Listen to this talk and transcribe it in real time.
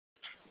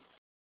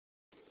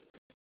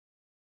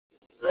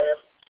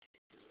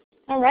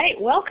All right,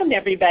 welcome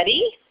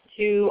everybody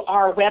to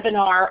our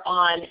webinar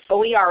on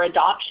OER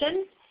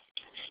adoption,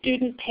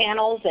 student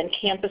panels, and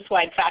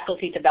campus-wide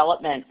faculty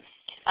development.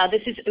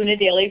 This is Una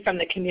Daly from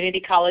the Community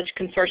College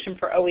Consortium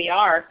for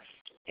OER,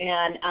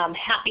 and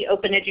happy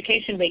Open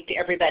Education Week to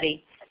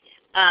everybody.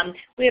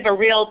 We have a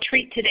real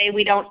treat today.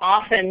 We don't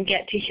often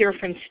get to hear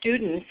from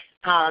students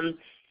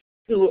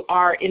who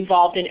are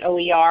involved in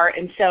OER,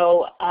 and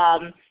so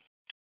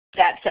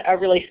that's a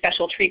really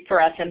special treat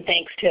for us, and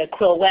thanks to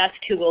Quill West,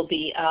 who will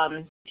be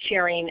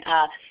sharing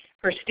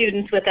her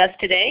students with us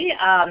today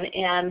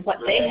and what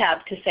they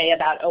have to say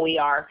about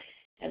OER.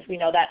 As we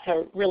know, that's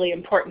a really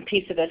important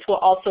piece of this. We'll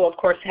also, of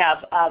course,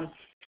 have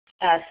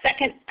a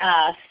second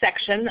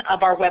section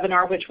of our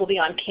webinar, which will be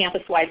on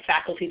campus-wide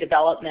faculty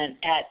development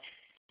at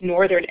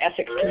Northern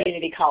Essex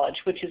Community College,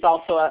 which is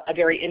also a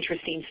very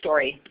interesting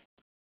story.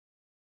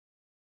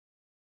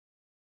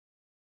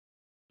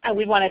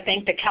 We want to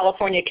thank the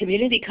California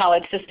Community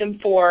College system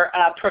for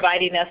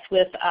providing us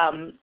with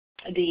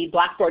the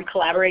Blackboard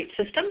Collaborate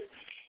system.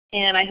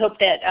 And I hope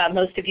that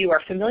most of you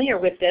are familiar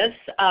with this.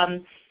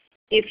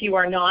 If you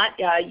are not,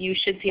 you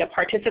should see a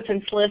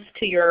participants list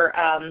to your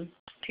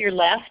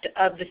left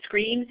of the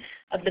screen,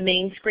 of the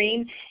main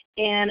screen.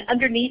 And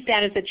underneath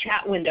that is a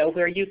chat window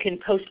where you can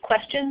post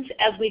questions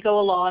as we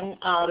go along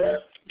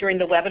during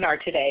the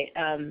webinar today.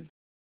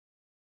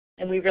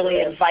 And we really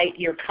invite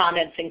your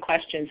comments and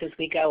questions as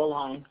we go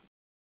along.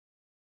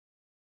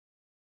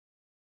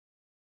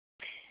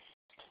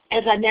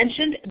 As I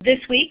mentioned, this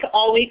week,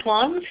 all week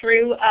long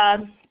through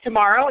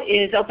tomorrow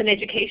is Open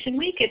Education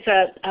Week. It's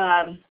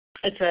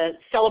a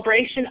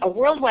celebration, a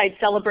worldwide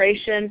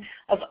celebration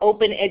of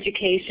open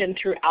education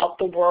throughout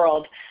the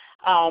world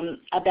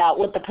about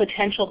what the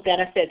potential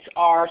benefits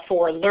are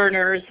for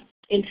learners,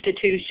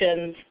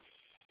 institutions,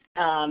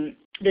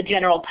 the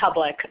general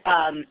public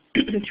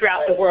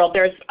throughout the world.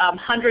 There's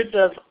hundreds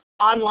of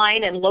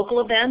online and local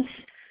events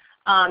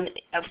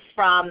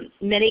from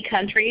many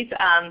countries.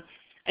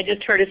 I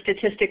just heard a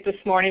statistic this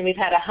morning. We've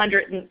had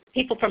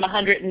people from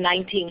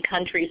 119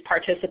 countries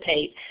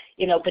participate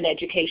in Open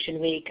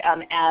Education Week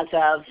as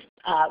of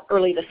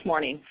early this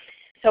morning.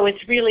 So it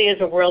really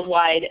is a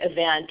worldwide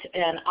event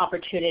and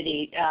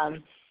opportunity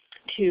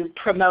to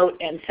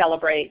promote and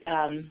celebrate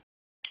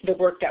the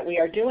work that we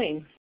are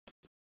doing.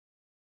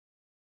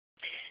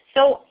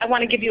 So I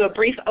want to give you a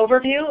brief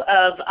overview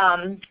of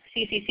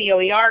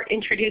CCCOER,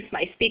 introduce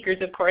my speakers,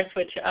 of course,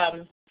 which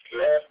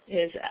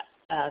is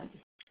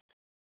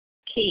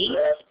key,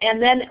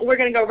 and then we're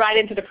going to go right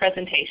into the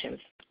presentations.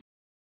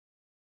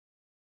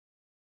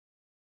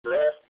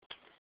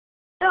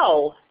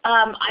 So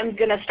I'm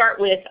going to start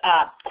with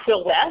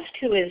Quill West,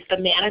 who is the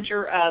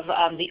manager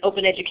of the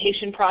Open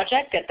Education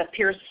Project at the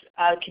Pierce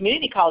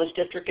Community College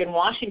District in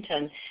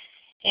Washington.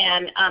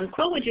 And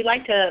Quill, would you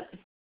like to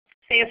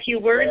say a few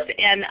words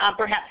and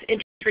perhaps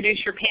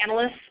introduce your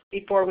panelists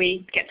before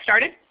we get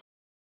started?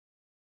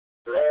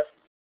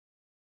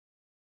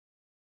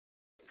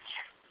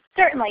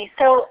 Certainly.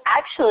 So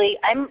actually,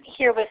 I'm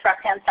here with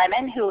Roxanne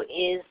Simon, who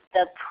is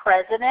the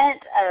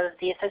president of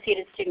the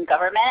Associated Student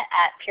Government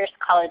at Pierce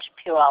College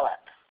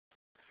Puyallup.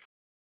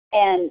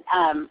 And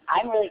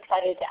I'm really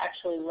excited to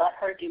actually let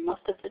her do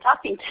most of the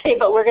talking today,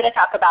 but we're going to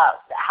talk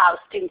about how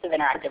students have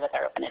interacted with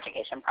our Open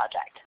Education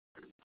Project.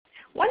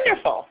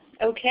 Wonderful.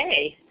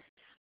 Okay.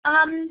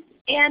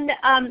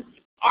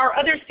 Our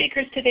other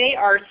speakers today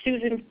are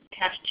Susan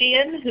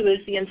Tashjian, who is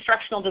the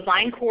Instructional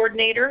Design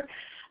Coordinator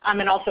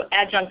and also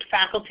adjunct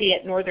faculty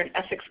at Northern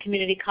Essex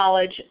Community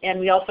College. And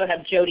we also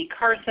have Jody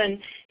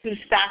Carson, who's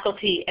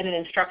faculty and an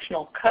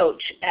instructional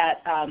coach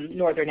at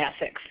Northern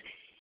Essex.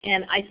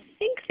 And I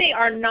think they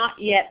are not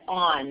yet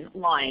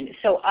online,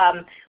 so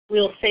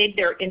we'll save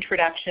their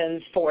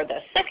introductions for the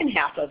second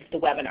half of the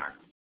webinar.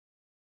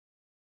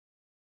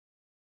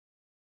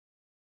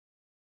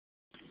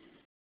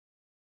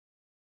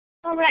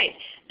 All right,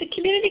 the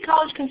Community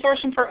College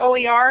Consortium for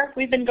OER,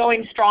 we've been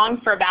going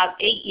strong for about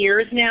 8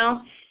 years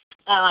now.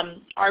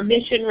 Our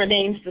mission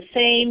remains the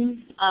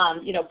same,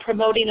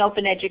 promoting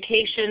open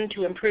education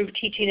to improve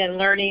teaching and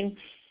learning.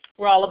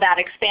 We're all about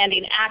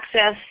expanding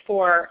access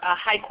for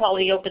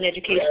high-quality open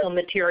educational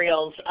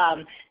materials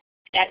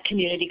at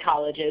community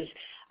colleges.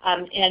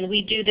 And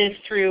we do this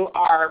through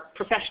our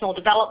professional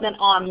development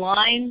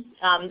online.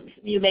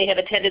 You may have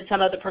attended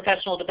some of the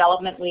professional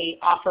development we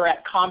offer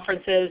at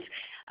conferences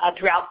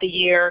throughout the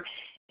year.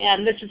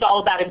 And this is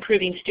all about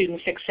improving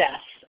student success,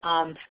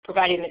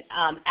 providing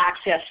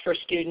access for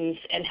students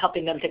and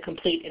helping them to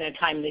complete in a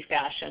timely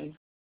fashion.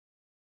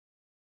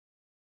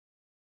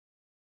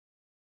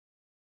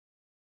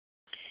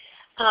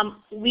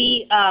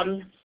 We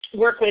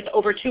work with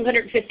over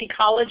 250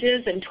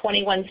 colleges in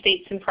 21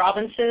 states and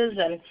provinces,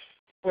 and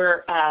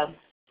we're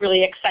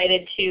really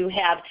excited to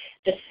have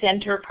the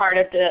center part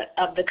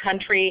of the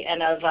country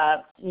and of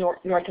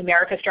North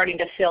America starting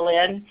to fill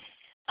in.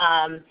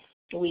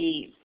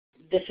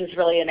 This is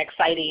really an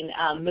exciting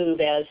move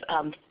as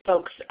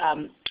folks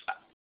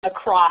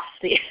across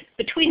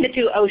between the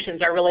two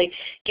oceans are really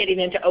getting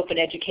into open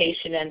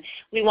education, and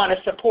we want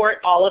to support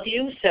all of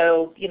you.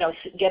 So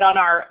get on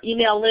our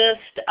email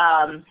list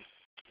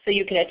so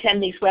you can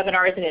attend these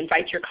webinars and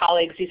invite your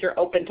colleagues. These are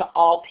open to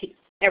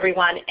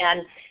everyone,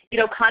 and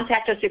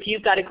contact us if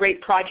you've got a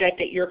great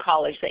project at your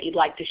college that you'd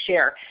like to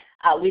share.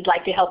 We'd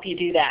like to help you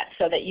do that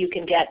so that you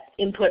can get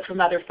input from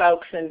other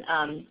folks and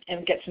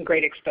get some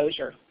great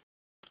exposure.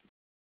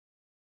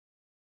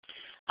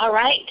 All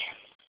right.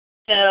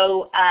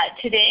 So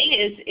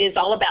today is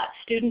all about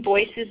student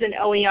voices in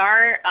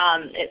OER,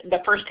 the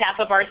first half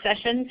of our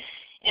session.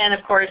 And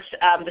of course,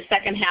 the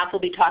second half will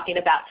be talking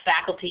about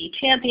faculty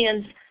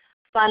champions,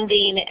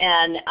 funding,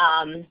 and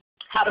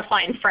how to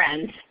find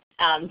friends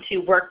to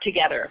work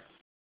together.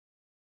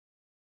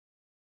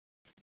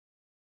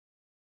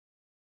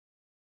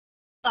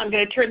 I'm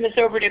going to turn this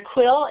over to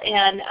Quill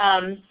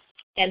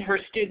and her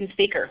student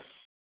speaker.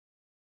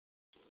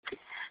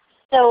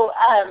 So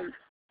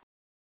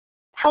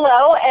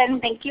hello,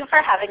 and thank you for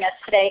having us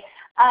today.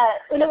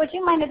 Una, would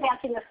you mind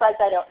advancing the slides?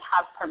 I don't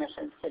have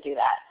permissions to do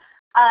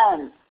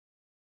that.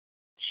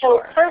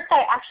 So first,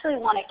 I actually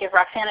want to give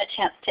Roxanne a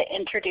chance to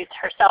introduce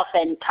herself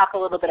and talk a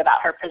little bit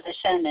about her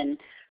position and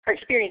her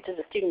experience as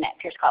a student at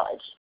Pierce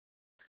College.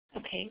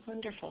 Okay,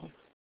 wonderful.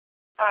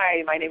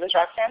 Hi, my name is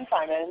Roxanne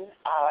Simon.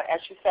 As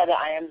you said,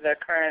 I am the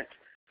current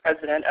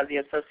president of the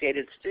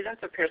Associated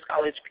Students of Pierce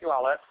College,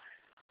 Puyallup.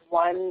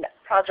 One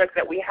project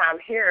that we have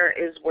here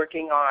is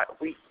working on,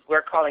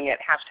 we're calling it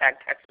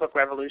 #Textbook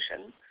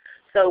Revolution.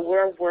 So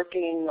we're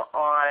working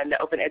on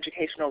open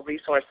educational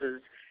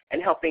resources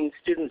and helping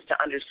students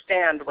to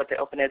understand what the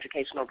open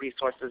educational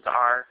resources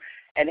are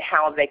and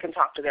how they can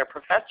talk to their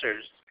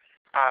professors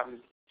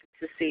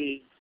to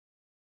see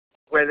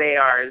where they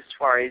are as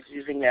far as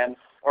using them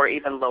or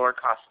even lower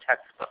cost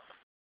textbooks.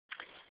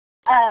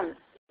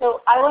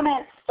 So I want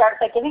to start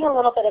by giving a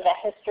little bit of a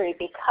history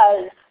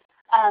because,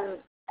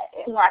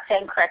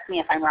 Roxanne, correct me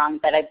if I'm wrong,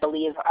 but I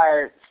believe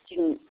our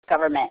student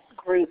government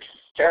groups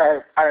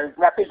or our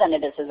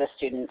representatives of the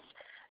students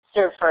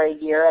serve for a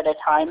year at a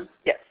time.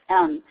 Yes.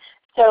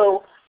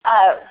 So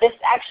this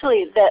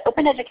actually, the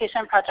Open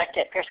Education Project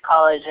at Pierce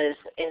College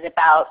is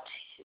about,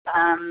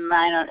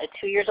 I don't know,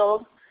 2 years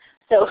old.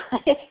 So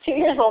it's 2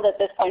 years old at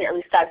this point, or at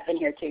least I've been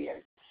here 2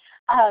 years.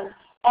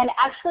 And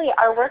actually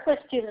our work with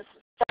students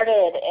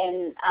started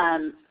in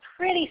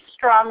pretty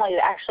strongly,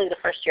 actually the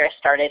first year I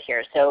started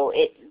here. So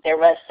there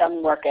was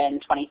some work in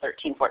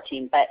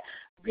 2013-14, but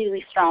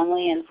really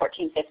strongly in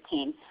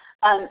 14-15.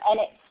 And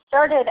it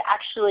started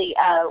actually,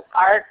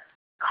 our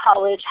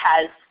college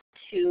has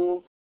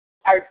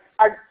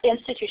our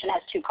institution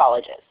has 2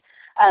 colleges.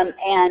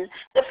 And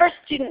the first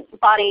student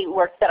body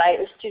work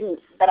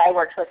students that I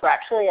worked with were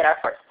actually at our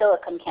Fort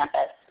Steilacoom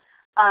campus.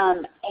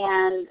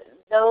 And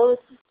those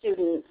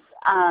students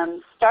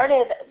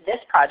started this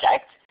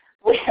project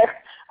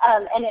where,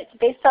 and it's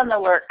based on the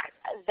work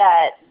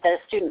that the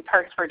student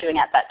perks were doing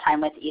at that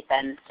time with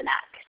Ethan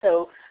Sinak.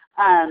 So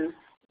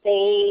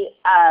they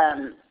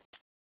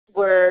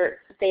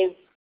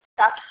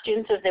stopped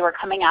students as they were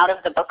coming out of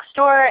the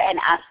bookstore and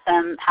asked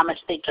them how much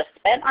they just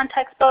spent on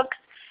textbooks,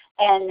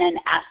 and then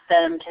asked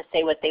them to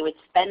say what they would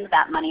spend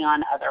that money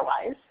on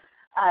otherwise.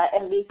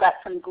 And we've got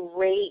some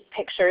great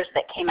pictures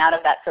that came out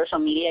of that social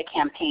media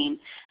campaign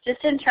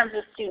just in terms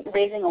of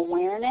raising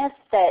awareness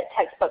that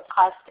textbook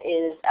cost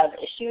is of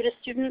issue to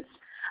students.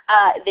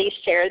 They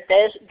shared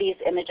these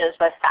images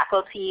with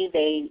faculty.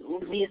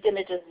 These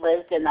images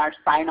lived in our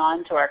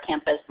sign-on to our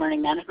campus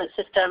learning management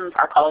system,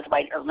 our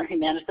college-wide learning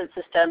management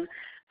system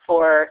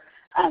for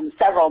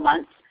several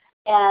months.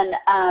 And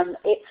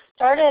it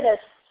started a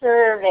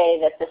survey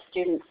that the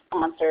students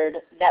sponsored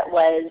that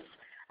was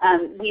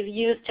we've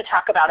used to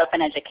talk about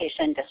open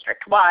education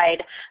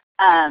district-wide.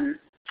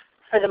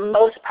 For the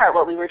most part,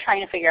 what we were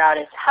trying to figure out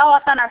is how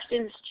often our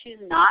students choose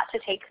not to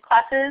take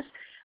classes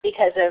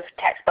because of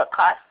textbook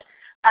cost.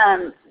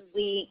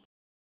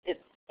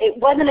 It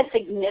wasn't a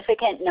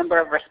significant number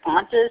of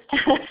responses to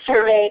the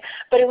survey,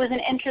 but it was an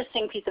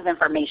interesting piece of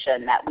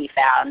information that we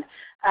found.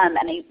 And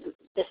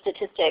the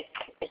statistic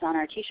is on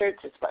our t-shirts.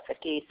 It's what,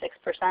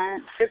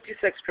 56%?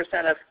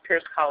 56% of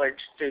Pierce College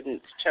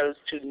students chose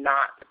to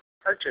not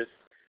purchase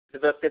the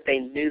book that they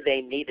knew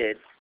they needed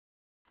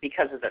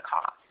because of the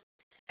cost,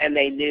 and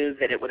they knew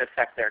that it would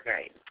affect their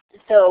grade.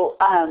 So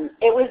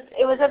it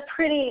was a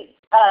pretty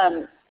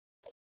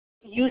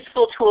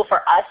useful tool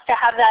for us to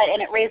have that,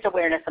 and it raised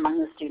awareness among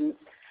the students.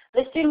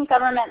 The student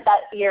government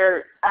that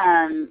year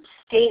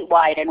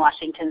statewide in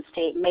Washington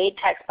State made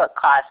textbook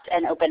cost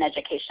and open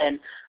education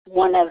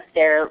one of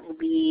their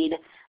lead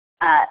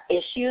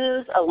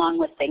issues, along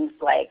with things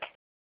like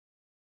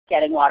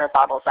getting water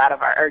bottles out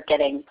of or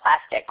getting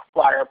plastic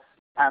water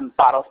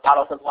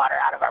bottles of water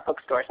out of our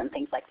bookstores and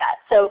things like that.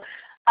 So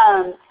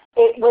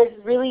it was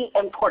really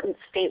important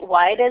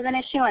statewide as an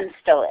issue, and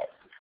still is.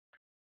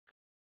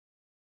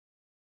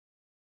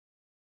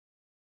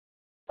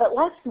 But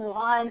let's move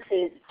on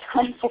to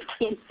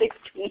 2015-16.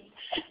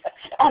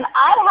 And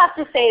I'd have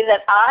to say that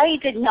I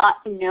did not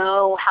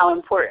know how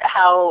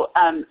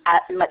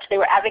much they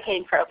were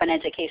advocating for open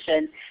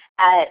education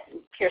at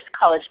Pierce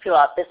College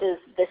Puyallup. This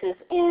is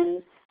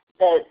in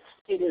the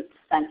student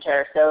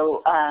center.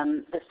 So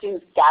the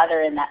students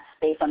gather in that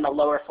space on the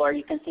lower floor.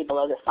 You can see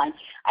below this line.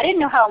 I didn't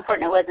know how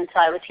important it was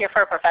until I was here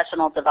for a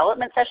professional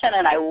development session,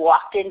 and I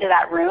walked into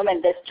that room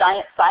and this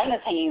giant sign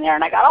is hanging there,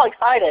 and I got all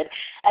excited.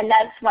 And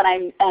that's when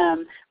I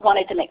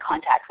wanted to make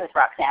contact with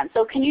Roxanne.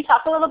 So can you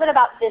talk a little bit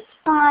about this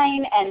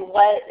sign and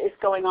what is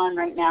going on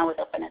right now with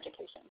open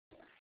education?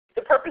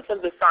 The purpose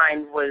of the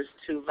sign was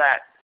to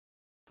let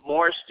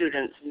more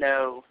students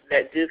know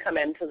that do come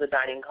into the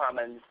dining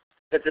commons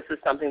that this is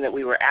something that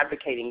we were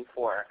advocating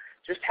for.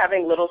 Just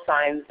having little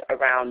signs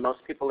around, most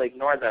people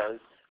ignore those.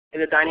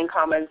 In the dining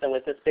commons and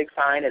with this big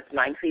sign, it's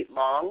 9 feet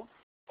long,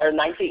 or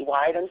 9 feet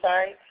wide, I'm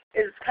sorry,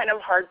 it's kind of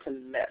hard to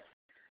miss.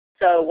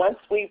 So once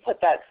we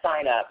put that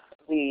sign up,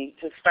 we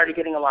just started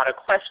getting a lot of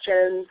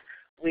questions.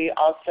 We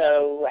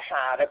also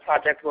had a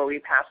project where we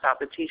passed out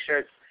the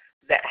t-shirts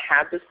that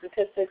had the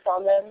statistics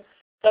on them.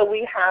 So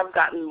we have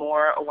gotten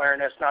more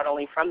awareness not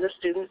only from the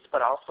students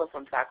but also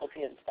from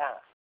faculty and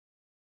staff.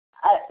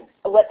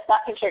 What's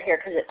not pictured here,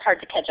 because it's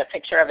hard to catch a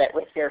picture of it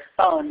with your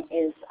phone,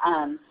 is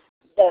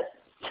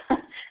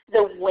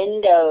the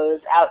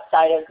windows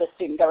outside of the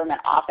student government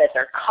office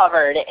are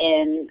covered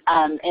in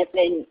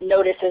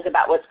notices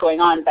about what's going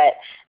on, but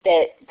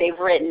that they've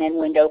written in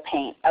window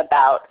paint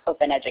about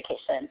open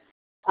education.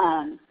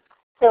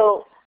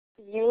 So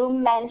you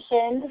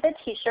mentioned the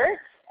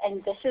t-shirts,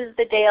 and this is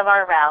the day of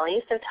our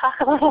rally, so talk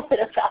a little bit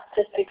about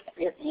this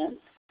experience.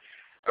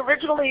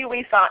 Originally,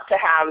 we thought to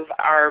have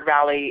our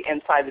rally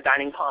inside the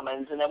dining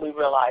commons, and then we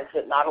realized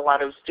that not a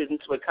lot of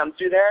students would come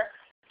through there.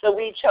 So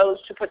we chose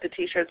to put the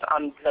t-shirts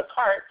on the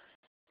cart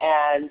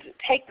and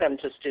take them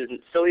to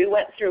students. So we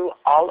went through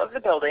all of the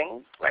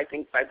buildings. I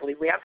believe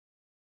we have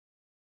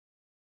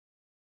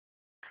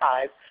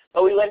 5.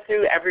 But we went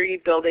through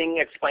every building,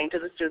 explained to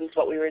the students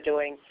what we were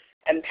doing,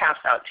 and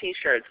passed out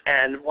t-shirts.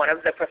 And one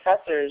of the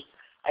professors,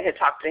 I had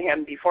talked to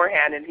him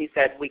beforehand, and he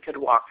said we could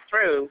walk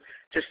through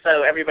just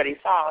so everybody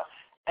saw.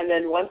 And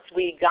then once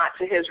we got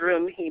to his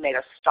room, he made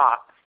us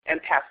stop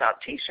and pass out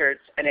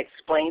t-shirts and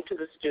explain to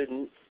the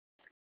students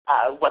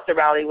what the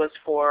rally was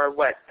for,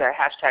 what the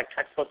hashtag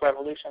textbook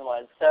revolution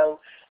was. So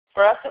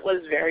for us it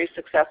was very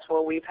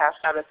successful. We passed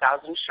out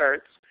 1,000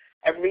 shirts.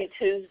 Every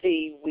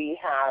Tuesday we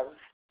have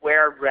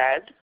wear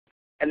red,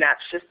 and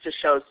that's just to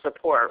show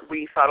support.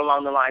 We thought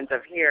along the lines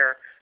of here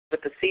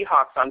with the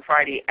Seahawks on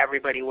Friday,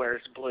 everybody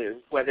wears blue,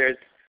 whether it's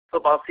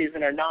football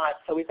season or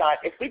not. So we thought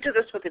if we do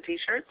this with the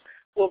t-shirts,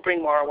 we'll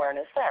bring more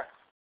awareness there.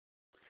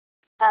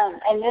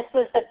 And this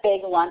was the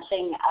big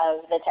launching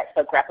of the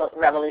textbook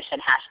revolution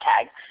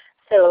hashtag.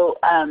 So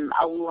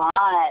a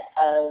lot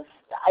of,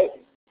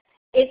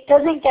 it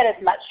doesn't get as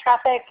much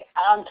traffic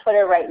on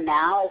Twitter right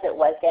now as it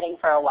was getting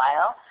for a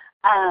while,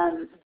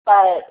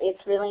 but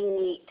it's really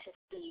neat to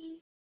see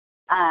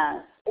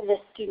the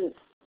students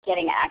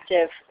getting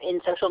active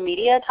in social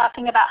media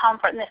talking about how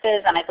important this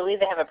is, and I believe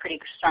they have a pretty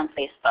strong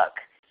Facebook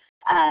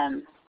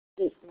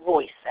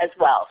voice as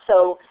well.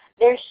 So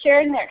they're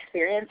sharing their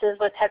experiences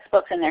with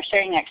textbooks, and they're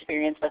sharing their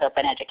experience with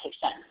open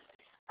education.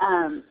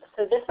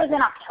 So this was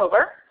in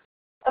October.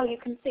 Oh, you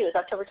can see it was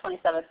October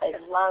 27th. I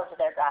love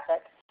their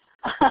graphics.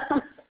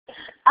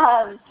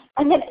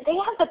 And then they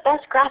have the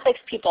best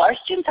graphics people. Our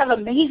students have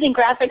amazing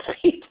graphics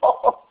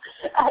people.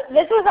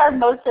 This was our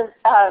most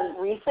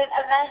recent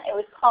event.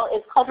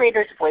 It's called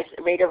Raider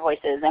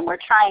Voices, and we're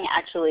trying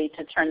actually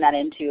to turn that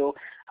into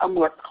a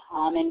more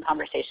common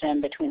conversation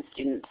between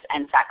students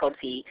and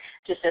faculty,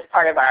 just as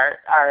part of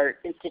our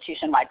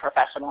institution-wide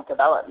professional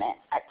development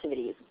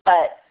activities.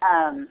 But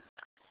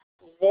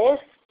this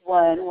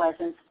one was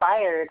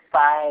inspired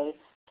by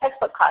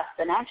textbook costs,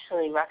 and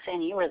actually,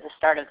 Roxanne, you were the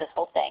start of this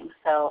whole thing,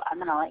 so I'm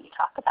going to let you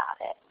talk about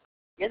it.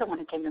 You're the one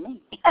who came to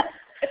me.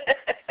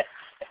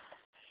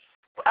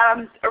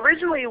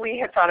 Originally, we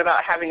had thought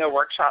about having a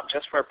workshop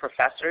just for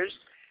professors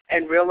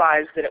and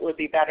realized that it would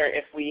be better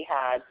if we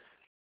had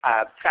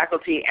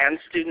faculty and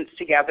students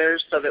together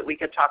so that we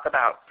could talk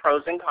about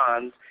pros and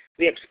cons.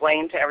 We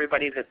explained to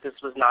everybody that this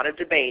was not a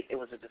debate, it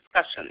was a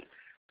discussion.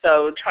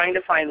 So trying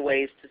to find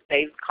ways to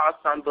save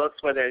costs on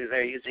books, whether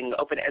they're using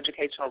open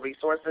educational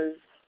resources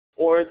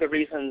or the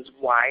reasons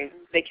why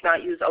they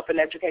cannot use open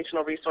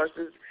educational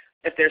resources.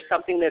 If there's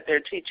something that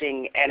they're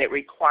teaching and it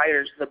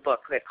requires the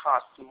book that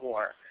costs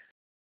more,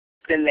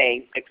 then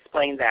they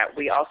explained that.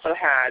 We also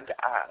had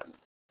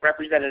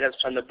representatives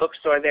from the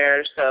bookstore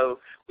there, so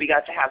we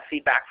got to have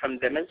feedback from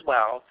them as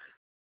well,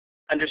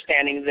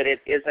 understanding that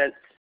it isn't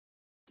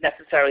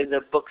necessarily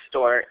the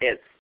bookstore,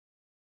 it's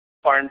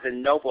Barnes &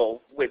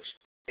 Noble, which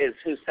is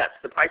who sets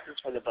the prices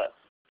for the books.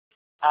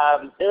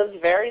 It was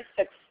very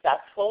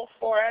successful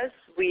for us.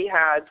 We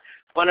had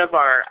one of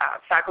our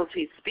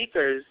faculty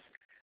speakers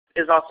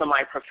is also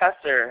my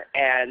professor,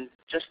 and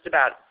just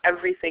about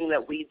everything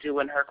that we do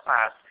in her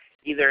class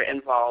either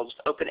involves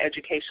open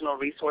educational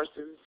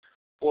resources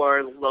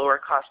or lower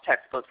cost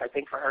textbooks. I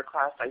think for her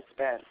class I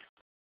spent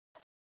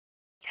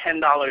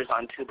 $10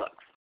 on 2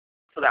 books.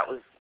 So that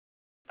was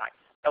nice.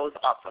 That was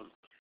awesome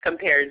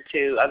compared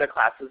to other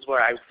classes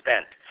where I've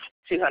spent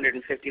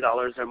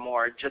 $250 or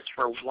more just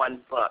for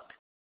 1 book.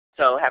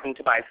 So having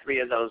to buy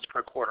 3 of those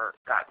per quarter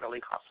got really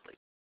costly.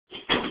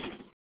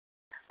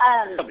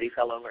 Somebody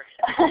fell over.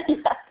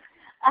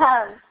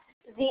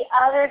 The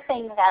other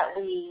thing that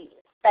we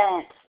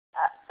spent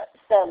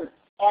some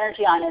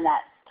energy on in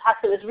that talk,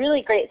 it was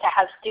really great to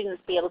have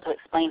students be able to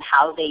explain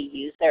how they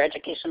use their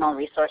educational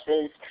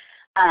resources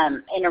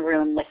in a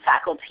room with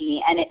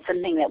faculty, and it's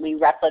something that we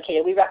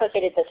replicated. We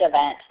replicated this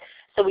event.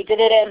 So we did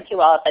it in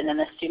Puyallup, and then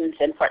the students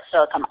in Fort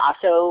Silicon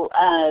also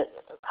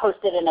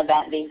hosted an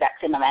event, the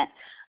exact same event.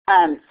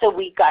 So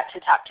we got to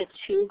talk to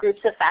 2 groups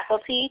of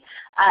faculty,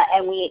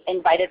 and we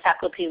invited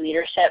faculty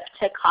leadership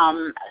to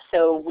come.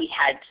 So we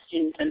had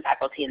students and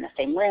faculty in the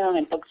same room,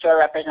 and bookstore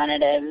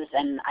representatives,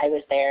 and I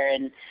was there,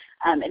 and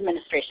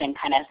administration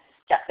kind of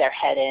stuck their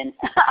head in.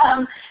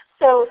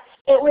 So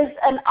it was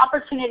an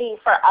opportunity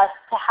for us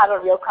to have a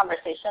real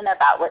conversation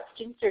about what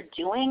students are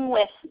doing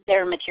with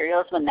their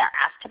materials when they're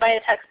asked to buy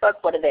a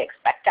textbook. What do they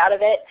expect out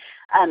of it?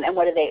 And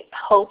what do they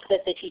hope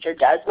that the teacher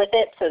does with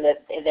it so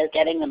that they're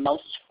getting the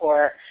most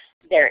for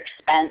their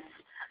expense.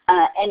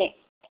 And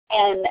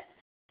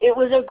it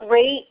was a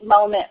great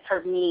moment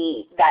for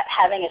me that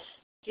having a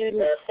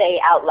student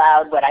say out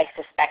loud what I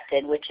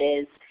suspected, which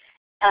is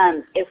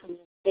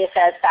if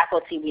as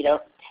faculty we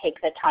don't take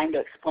the time to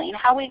explain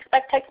how we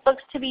expect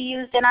textbooks to be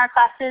used in our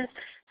classes,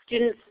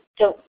 students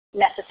don't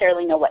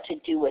necessarily know what to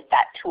do with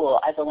that tool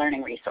as a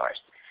learning resource.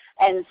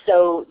 And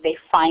so they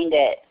find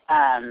it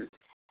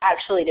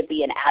actually to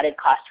be an added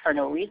cost for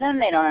no reason.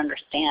 They don't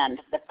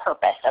understand the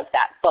purpose of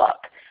that book.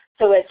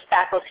 So as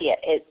faculty,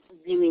 it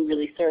really,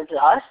 really serves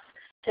us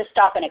to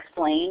stop and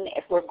explain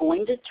if we're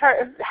going to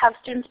have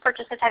students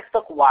purchase a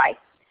textbook, why.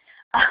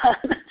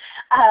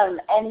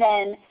 And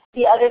then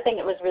the other thing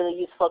that was really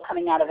useful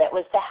coming out of it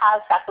was to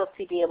have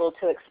faculty be able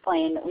to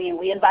explain.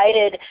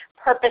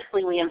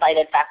 Purposely we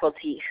invited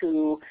faculty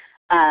who,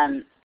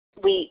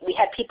 we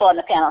had people on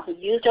the panel who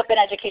used open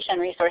education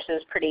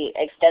resources pretty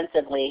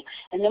extensively,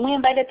 and then we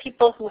invited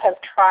people who have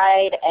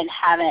tried and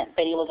haven't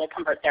been able to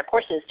convert their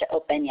courses to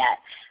open yet,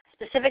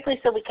 specifically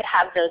so we could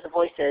have those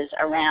voices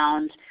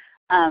around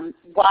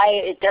why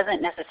it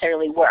doesn't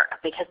necessarily work,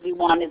 because we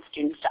wanted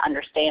students to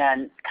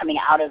understand coming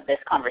out of this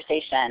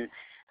conversation,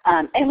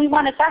 and we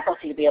wanted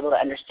faculty to be able to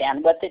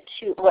understand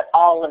what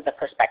all of the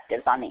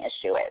perspectives on the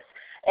issue is.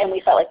 And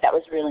we felt like that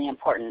was really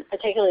important,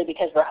 particularly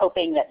because we're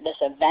hoping that this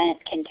event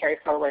can carry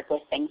forward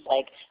with things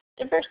like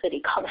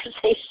diversity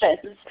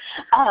conversations,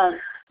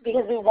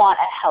 because we want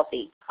a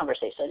healthy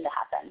conversation to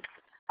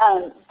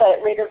happen.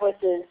 But Raider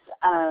Voices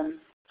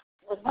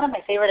was one of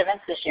my favorite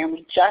events this year, and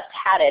we just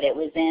had it. It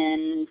was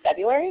in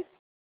February.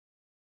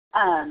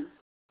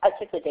 I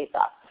took the dates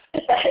off.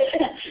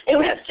 It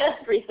was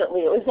just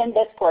recently. It was in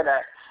this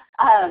quarter.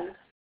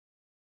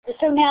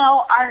 So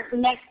now our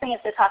next thing is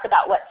to talk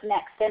about what's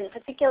next, and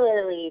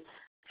particularly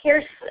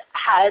Pierce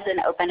has an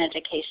open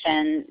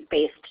educational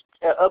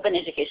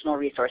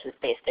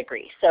resources-based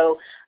degree. So,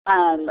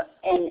 and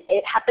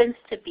it happens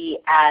to be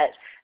at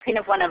kind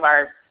of one of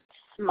our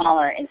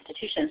smaller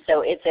institutions.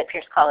 So it's at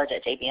Pierce College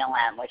at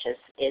JBLM, which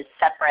is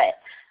separate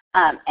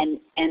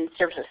and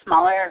serves a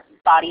smaller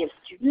body of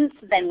students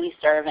than we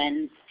serve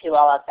in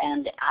Puyallup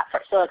and at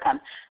Fort Silicon.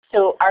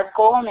 So our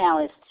goal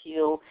now is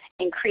to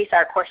increase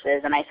our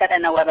courses, and I said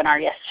in a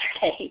webinar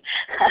yesterday,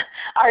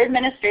 our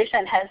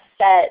administration has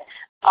set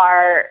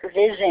our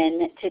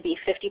vision to be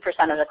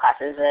 50% of the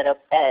classes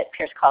at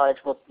Pierce College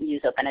will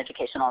use open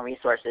educational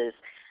resources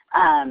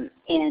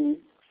in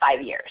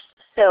 5 years.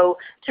 So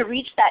to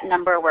reach that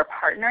number, we're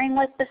partnering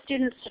with the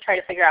students to try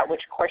to figure out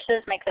which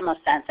courses make the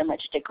most sense and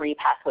which degree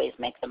pathways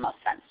make the most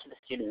sense to the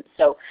students.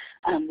 So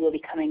we'll be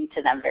coming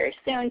to them very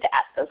soon to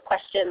ask those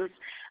questions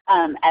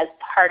as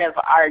part of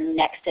our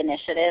next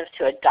initiative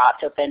to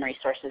adopt open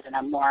resources in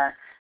a more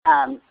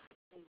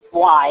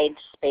wide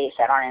space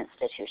at our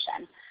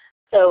institution.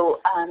 So,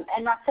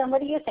 and Roxanne,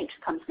 what do you think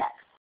comes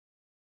next?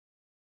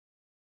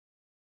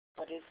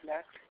 What is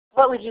next?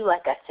 What would you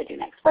like us to do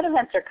next? What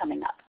events are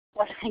coming up?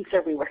 What things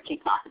are we working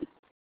on?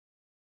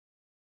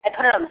 I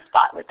put it on the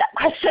spot with that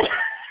question.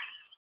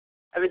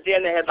 I was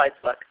in the headlights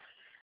look.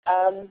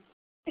 I don't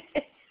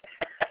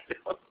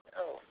know.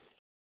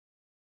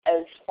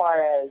 As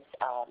far as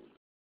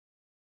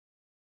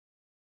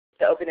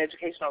the open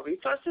educational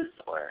resources,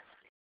 or?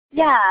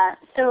 Yeah.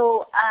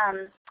 So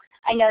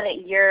I know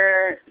that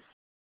you're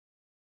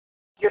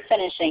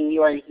finishing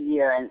your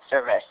year in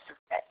service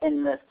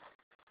in the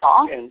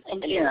fall, in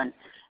June.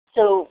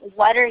 So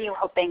what are you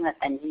hoping that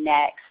the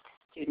next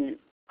student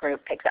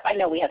group picks up? I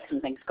know we have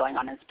some things going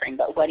on in spring,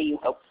 but what do you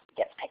hope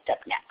gets picked up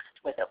next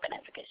with open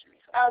education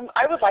resources?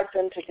 I would like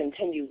them to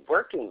continue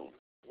working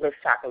with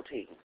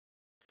faculty,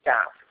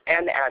 staff,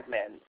 and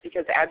admin,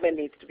 because admin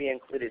needs to be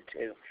included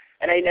too.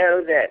 And I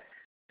know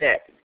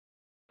that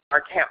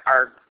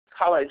our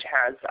college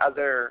has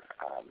other,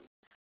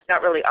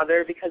 not really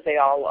other because they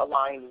all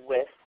align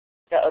with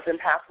the open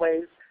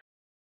pathways.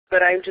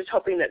 But I'm just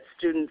hoping that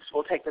students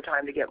will take the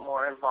time to get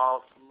more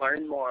involved,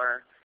 learn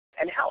more,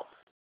 and help.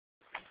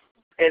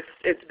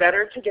 It's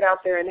better to get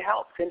out there and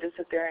help than to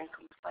sit there and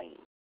complain.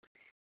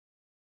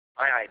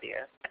 My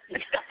idea.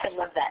 I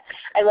love that.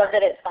 I love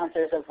that it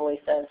sponsors a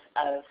voice of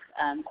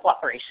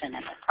cooperation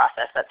in this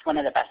process. That's one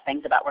of the best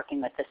things about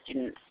working with the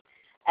students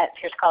at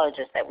Pierce College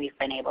is that we've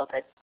been able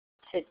to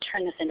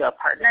turn this into a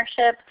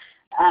partnership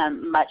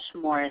much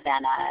more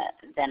than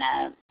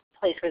a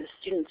place where the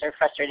students are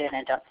frustrated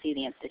and don't see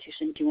the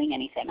institution doing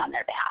anything on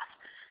their behalf.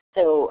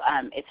 So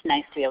it's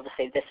nice to be able to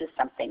say this is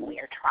something we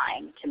are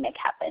trying to make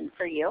happen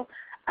for you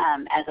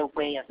as a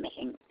way of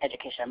making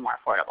education more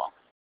affordable.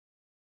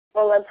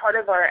 Well, and part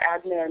of our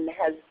admin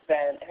has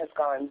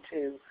gone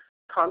to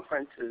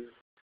conferences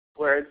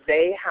where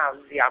they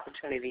have the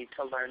opportunity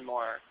to learn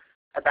more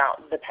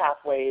about the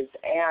pathways,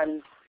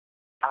 and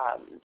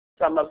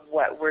some of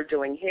what we're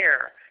doing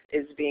here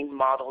is being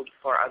modeled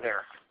for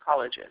other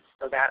colleges.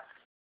 So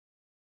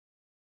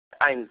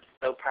I'm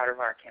so proud of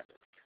our campus,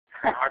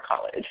 our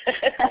college.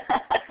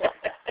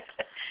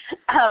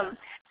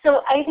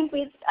 So I think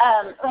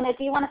Una,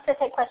 do you want us to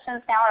take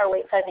questions now or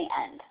wait for the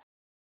end?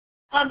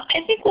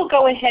 I think we'll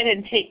go ahead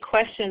and take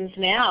questions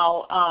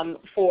now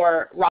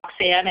for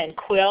Roxanne and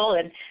Quill.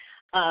 And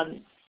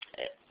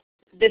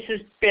this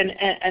has been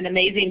an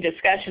amazing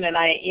discussion, and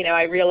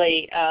I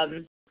really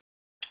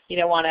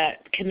want to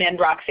commend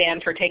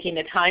Roxanne for taking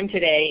the time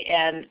today.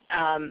 And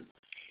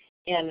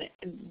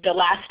the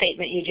last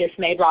statement you just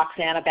made,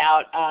 Roxanne,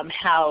 about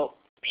how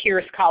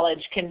Pierce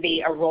College can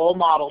be a role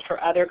model for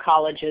other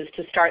colleges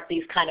to start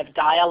these kind of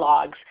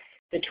dialogues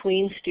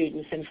between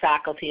students and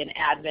faculty and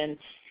admin,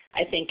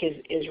 I think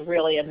is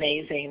really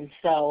amazing.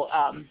 So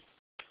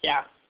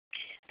yeah,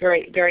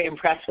 very, very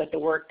impressed with the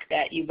work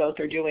that you both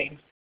are doing.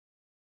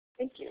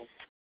 Thank you.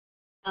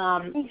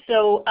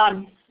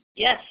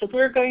 Yes, so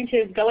we're going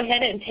to go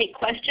ahead and take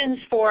questions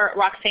for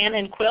Roxanne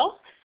and Quill.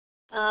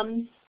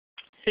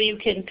 So you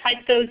can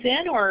type those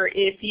in, or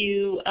if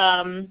you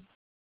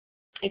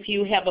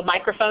have a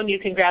microphone, you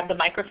can grab the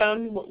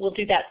microphone. We'll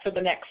do that for the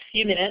next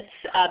few minutes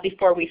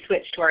before we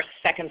switch to our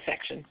second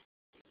section.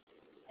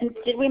 And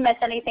did we miss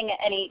anything,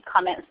 any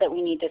comments that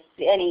we need to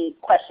see, any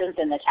questions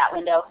in the chat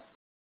window?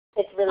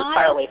 It's really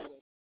far away from me.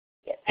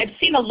 I've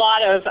seen a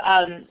lot of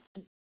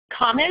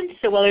comments.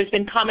 So there's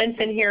been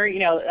comments in here,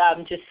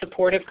 just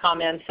supportive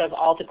comments of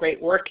all the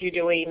great work you're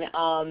doing.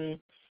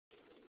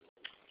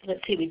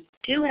 Let's see, we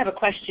do have a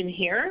question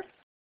here.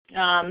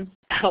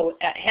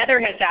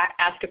 Heather has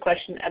asked a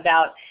question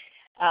about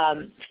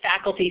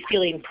faculty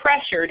feeling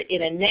pressured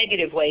in a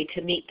negative way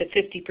to meet the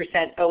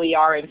 50%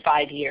 OER in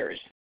 5 years.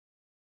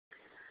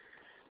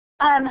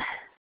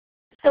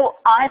 So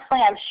honestly,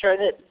 I'm sure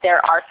that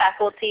there are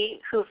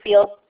faculty who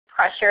feel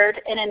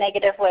pressured in a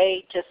negative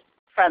way just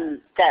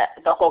from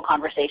the whole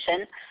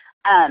conversation.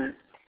 And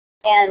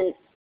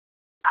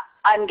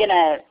I'm going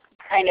to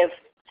kind of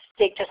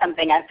stick to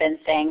something I've been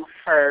saying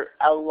for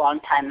a long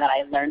time that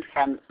I learned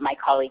from my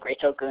colleague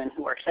Rachel Goon,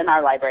 who works in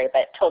our library,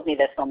 but told me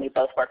this when we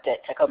both worked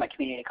at Tacoma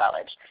Community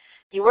College.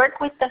 You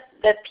work with the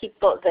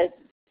people,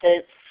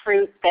 the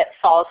fruit that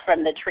falls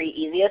from the tree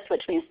easiest,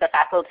 which means the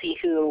faculty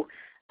who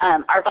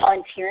are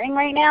volunteering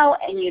right now,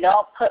 and you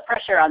don't put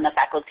pressure on the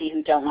faculty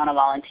who don't want to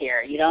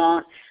volunteer. You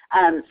don't.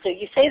 So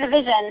you say the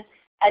vision,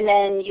 and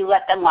then you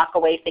let them walk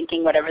away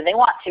thinking whatever they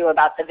want to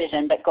about the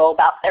vision, but go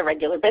about their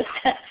regular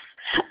business.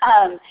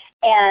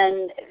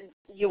 And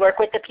you work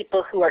with the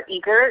people who are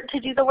eager to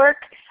do the work,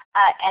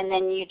 and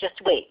then you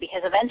just wait,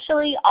 because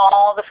eventually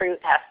all the fruit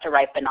has to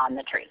ripen on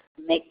the tree.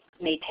 It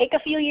may take a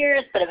few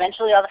years, but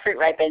eventually all the fruit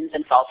ripens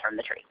and falls from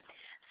the tree.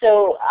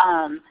 So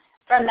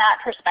from that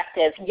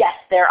perspective, yes,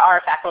 there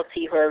are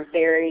faculty who are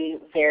very,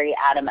 very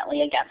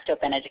adamantly against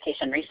open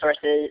education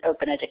resources,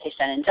 open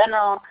education in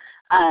general.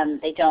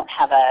 They don't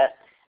have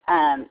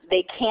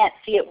they can't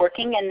see it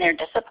working in their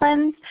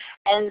disciplines,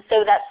 and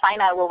so that's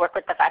fine. I will work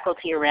with the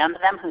faculty around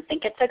them who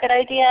think it's a good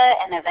idea,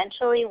 and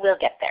eventually we'll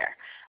get there.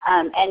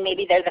 And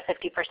maybe they're the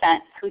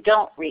 50% who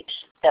don't reach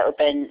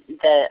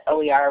the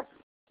OER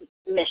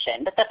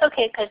mission, but that's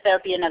okay because there'll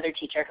be another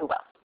teacher who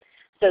will.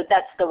 So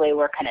that's the way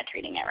we're kind of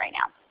treating it right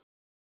now.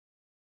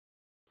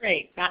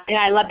 Great, and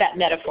I love that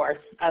metaphor.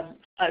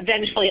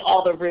 Eventually,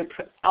 all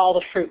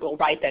the fruit will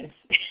ripen.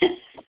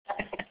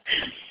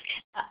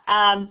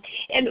 And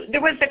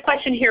there was a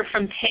question here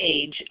from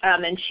Paige,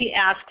 and she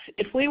asks,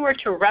 if we were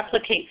to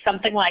replicate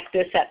something like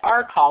this at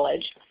our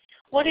college,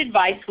 what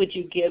advice would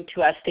you give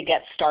to us to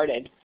get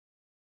started?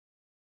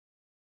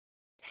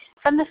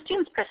 From the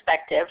student's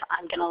perspective,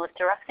 I'm going to look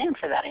to Roxanne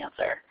for that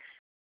answer.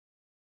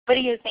 What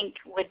do you think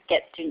would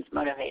get students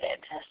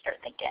motivated to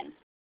start thinking?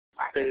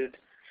 Food.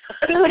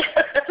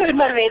 Food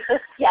motivates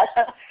us, yes.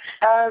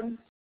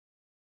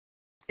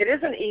 It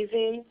isn't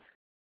easy,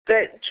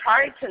 but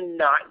try to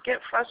not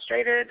get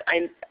frustrated.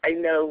 I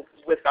know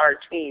with our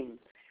team,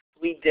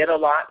 we did a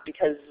lot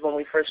because when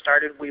we first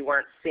started, we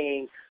weren't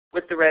seeing,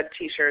 with the red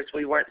t-shirts,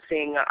 we weren't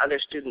seeing other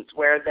students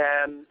wear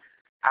them.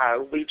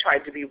 We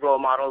tried to be role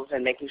models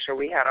and making sure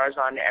we had ours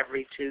on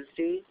every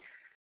Tuesday.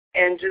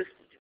 And just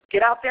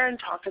get out there and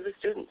talk to the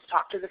students,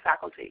 talk to the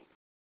faculty.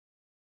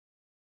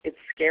 It's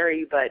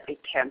scary, but it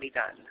can be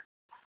done.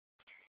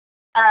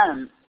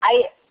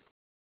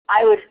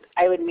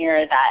 I would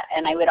mirror that,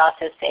 and I would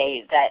also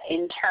say that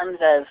in terms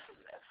of,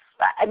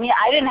 I mean,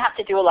 I didn't have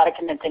to do a lot of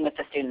convincing with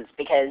the students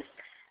because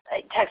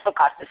textbook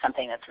cost is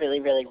something that's really,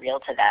 really real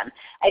to them.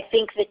 I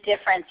think the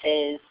difference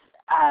is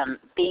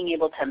being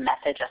able to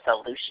message a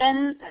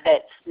solution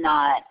that's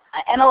not,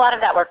 and a lot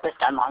of that work was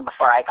done long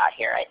before I got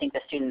here. I think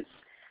the students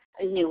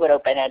knew what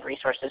open ed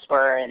resources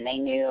were, and they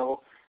knew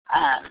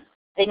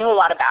a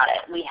lot about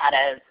it. We had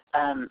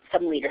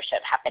some leadership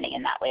happening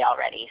in that way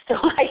already. So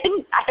I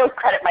don't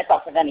credit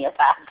myself with any of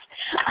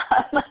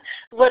that.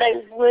 What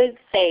I would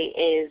say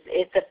is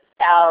it's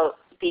about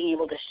being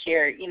able to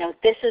share, you know,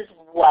 this is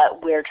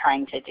what we're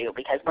trying to do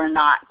because we're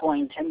not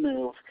going to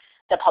move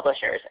the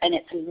publishers, and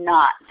it's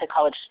not the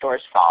college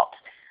store's fault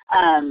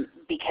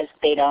because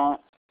they don't,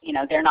 you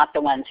know, they're not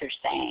the ones who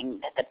are saying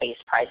that the base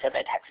price of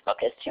a textbook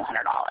is $200.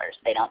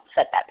 They don't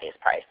set that base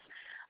price.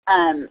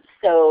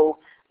 So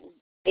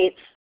it's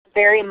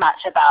very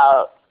much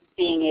about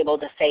being able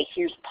to say,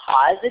 here's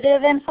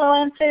positive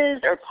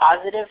influences or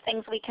positive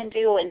things we can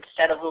do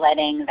instead of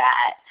letting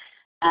that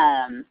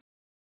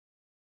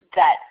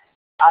that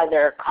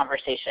other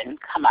conversation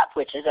come up,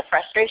 which is a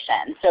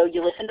frustration. So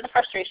you listen to the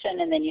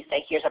frustration and then you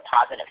say, here's a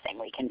positive thing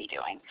we can be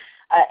doing.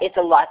 It's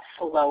a lot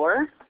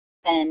slower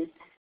than,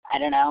 I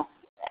don't know,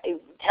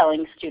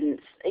 telling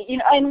students, you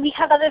know, and we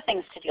have other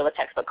things to deal with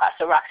textbook costs.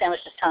 So Roxanne was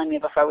just telling me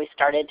before we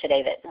started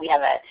today that we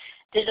have a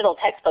digital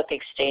textbook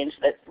exchange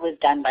that was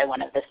done by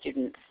one of the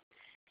students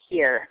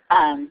here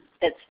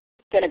that's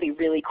going to be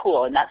really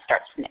cool, and that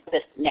starts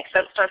this next week.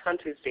 That starts on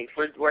Tuesday.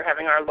 We're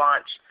having our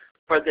launch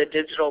for the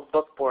digital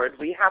book board.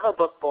 We have a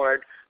book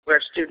board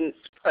where students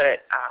put,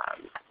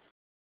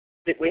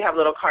 we have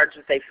little cards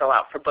that they fill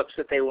out for books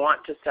that they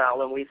want to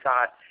sell, and we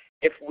thought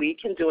if we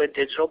can do a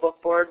digital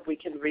book board, we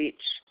can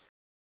reach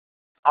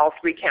all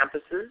 3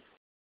 campuses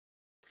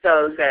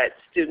so that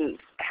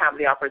students have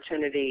the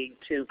opportunity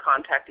to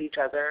contact each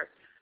other.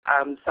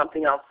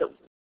 Something else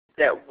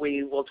that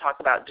we will talk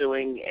about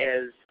doing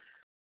is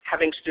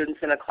having students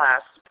in a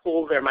class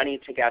pool their money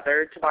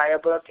together to buy a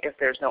book if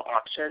there's no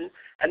auction,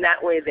 and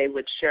that way they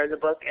would share the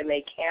book and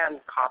they can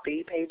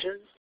copy pages.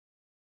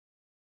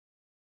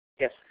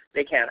 Yes,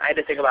 they can. I had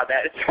to think about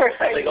that. It's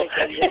very legal.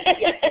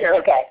 You're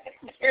okay.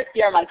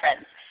 You're among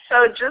friends.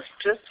 So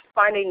just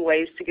finding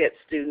ways to get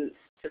students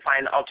to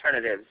find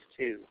alternatives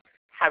to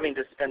having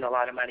to spend a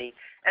lot of money.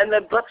 And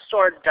the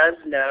bookstore does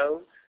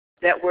know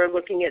that we're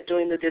looking at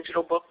doing the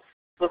digital book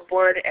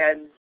board,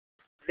 and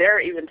they're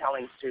even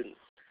telling students,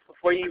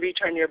 before you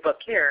return your book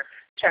here,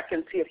 check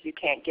and see if you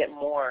can't get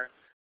more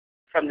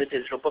from the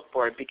digital book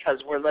board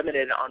because we're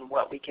limited on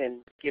what we can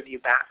give you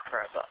back for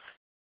a book.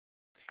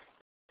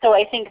 So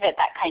I think that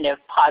kind of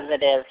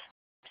positive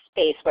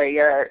space where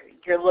you're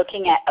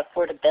looking at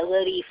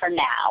affordability for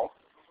now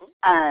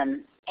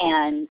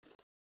and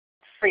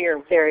for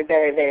your very,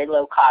 very, very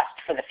low cost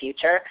for the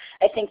future,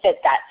 I think that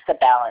that's the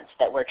balance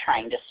that we're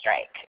trying to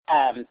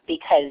strike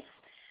because,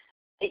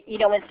 you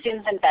know, when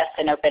students invest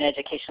in open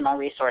educational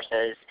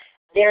resources,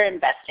 they're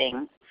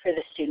investing for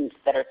the students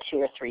that are 2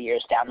 or 3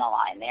 years down the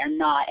line. They're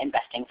not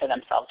investing for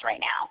themselves right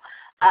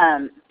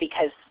now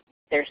because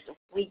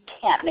we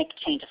can't make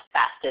change as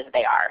fast as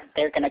they are.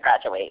 They're going to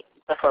graduate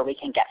before we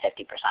can get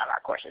 50% of our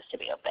courses to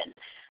be open.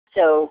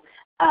 So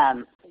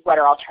what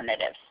are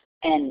alternatives?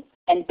 And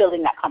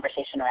building that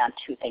conversation around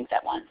 2 things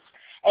at once.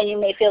 And you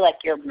may feel like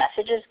your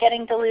message is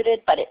getting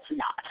diluted, but it's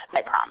not,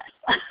 I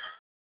promise.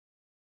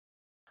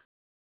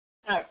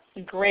 Oh,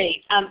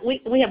 great.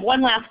 We have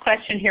one last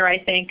question here,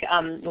 I think.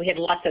 We had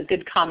lots of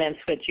good comments,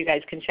 which you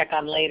guys can check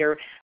on later.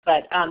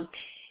 But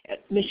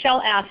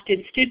Michelle asked,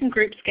 did student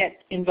groups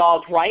get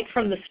involved right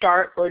from the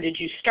start, or did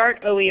you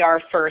start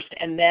OER first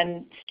and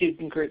then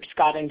student groups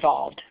got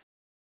involved?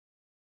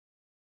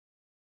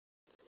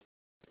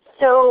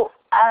 So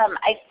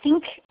I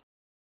think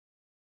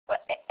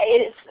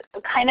it's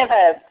kind of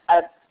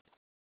a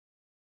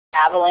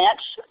avalanche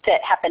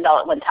that happened all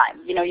at one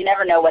time. You know, you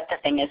never know what the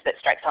thing is that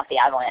strikes off the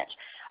avalanche.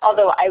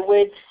 Although I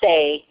would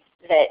say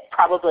that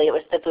probably it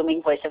was the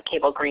booming voice of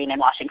Cable Green in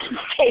Washington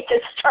State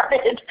that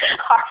started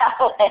our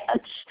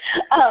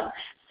avalanche.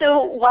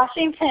 So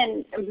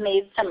Washington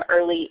made some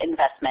early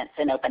investments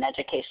in open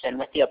education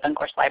with the Open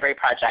Course Library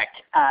Project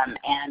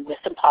and with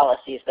some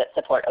policies that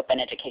support open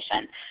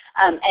education.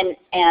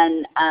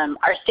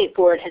 Our state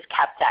board has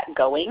kept that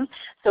going.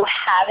 So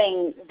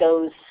having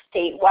those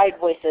statewide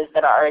voices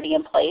that are already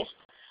in place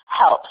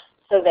helps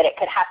so that it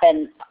could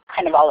happen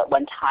kind of all at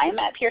one time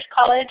at Pierce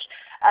College.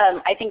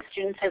 I think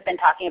students have been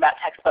talking about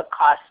textbook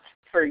costs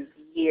for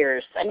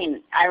years. I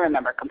mean, I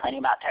remember complaining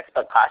about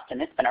textbook costs,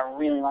 and it's been a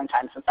really long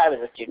time since I was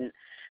a student.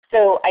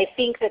 So I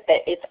think that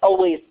it's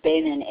always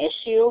been an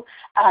issue,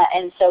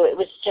 and so it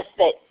was just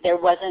that there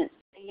wasn't,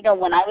 you know,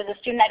 when I was a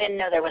student, I didn't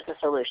know there was a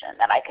solution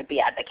that I could be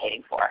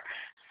advocating for.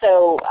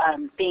 So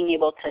being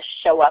able to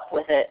show up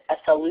with a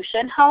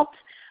solution helped,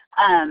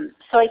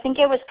 So I think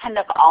it was kind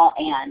of all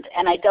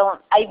and I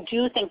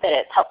do think that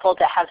it's helpful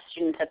to have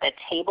students at the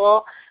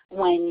table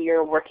when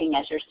you're working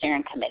as your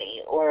steering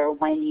committee or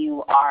when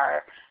you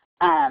are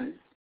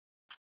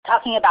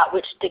talking about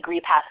which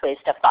degree pathways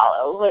to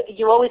follow.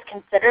 You always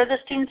consider the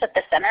students at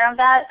the center of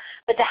that,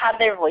 but to have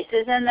their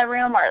voices in the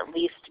room or at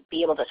least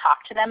be able to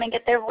talk to them and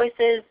get their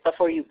voices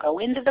before you go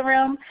into the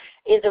room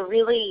is a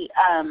really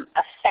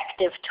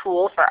effective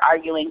tool for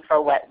arguing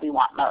for what we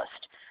want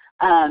most.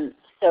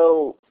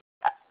 So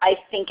I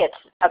think it's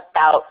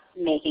about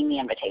making the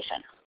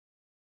invitation.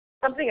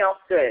 Something else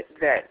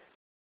that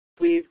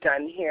we've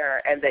done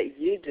here and that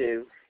you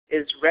do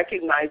is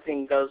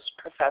recognizing those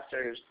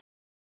professors,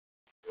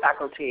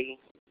 faculty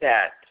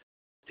that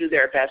do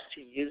their best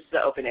to use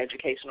the open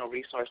educational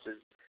resources.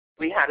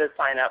 We had to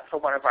sign up for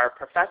one of our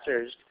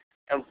professors,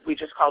 and we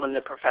just called him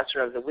the Professor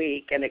of the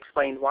Week and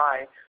explained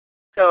why.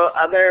 So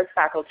other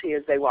faculty,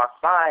 as they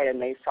walked by and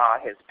they saw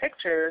his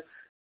picture,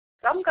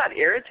 some got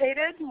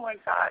irritated, and we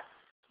thought,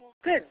 well,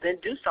 good, then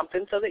do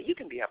something so that you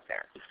can be up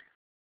there.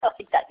 I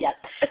like that, yes.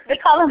 We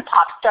call them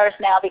pop stars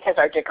now because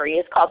our degree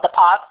is called the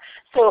POP.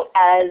 So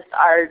as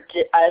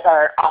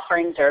our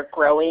offerings are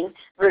growing,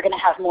 we're going to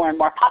have more and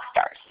more pop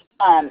stars,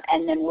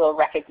 and then we'll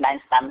recognize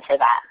them for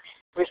that.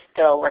 We're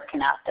still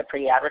working out the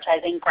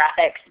pre-advertising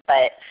graphics,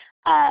 but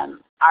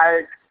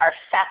our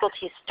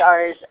faculty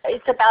stars,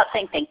 it's about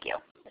saying thank you.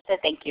 It's a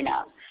thank you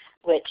note,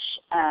 which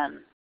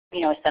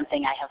you know, is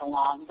something I have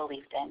long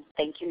believed in.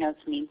 Thank you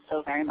notes mean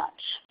so very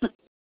much.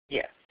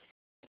 Yes.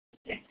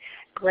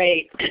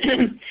 Great.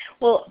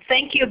 Well,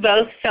 thank you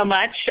both so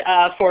much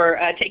for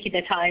taking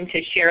the time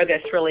to share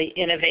this really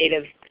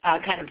innovative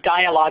kind of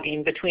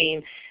dialoguing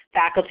between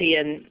faculty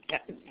and,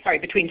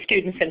 between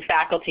students and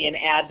faculty and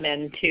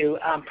admin to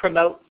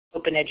promote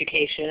open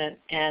education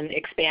and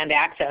expand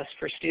access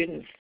for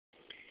students.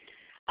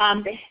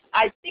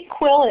 I think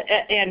Quill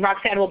and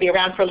Roxanne will be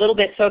around for a little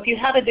bit, so if you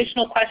have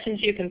additional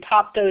questions, you can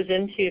pop those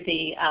into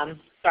the,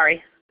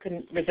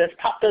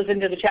 pop those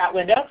into the chat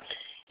window.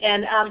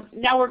 And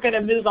now we're going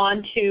to move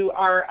on to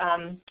our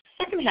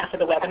second half of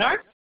the webinar.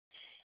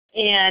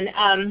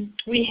 And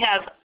we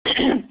have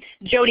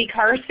Jody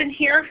Carson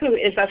here, who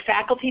is a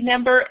faculty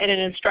member and an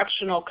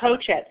instructional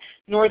coach at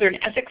Northern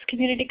Essex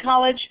Community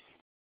College,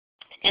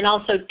 and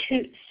also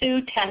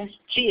Sue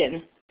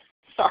Tashjian.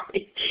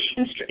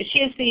 She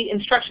is the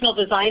Instructional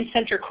Design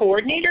Center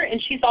Coordinator, and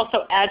she's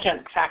also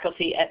adjunct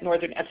faculty at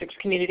Northern Essex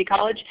Community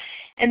College.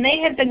 And they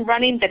have been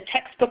running the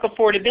Textbook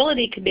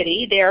Affordability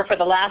Committee there for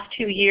the last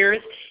 2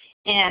 years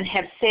and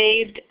have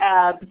saved,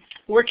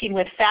 working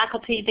with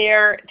faculty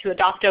there to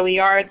adopt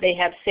OER, they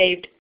have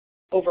saved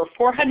over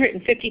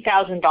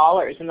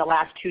 $450,000 in the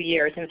last 2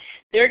 years, and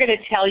they're going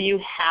to tell you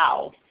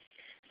how.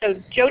 So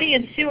Jody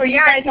and Sue, are you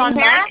guys on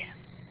mic?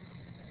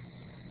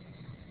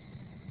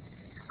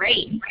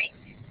 Great.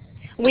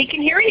 We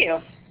can hear you,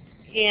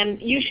 and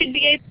you should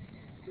be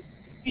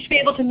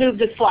able to move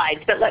the slides,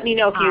 but let me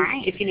know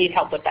if you need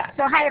help with that.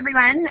 So hi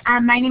everyone,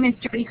 my name is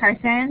Jody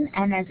Carson,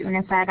 and as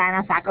Una said,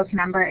 I'm a faculty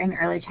member in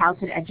early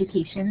childhood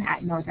education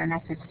at Northern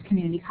Essex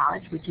Community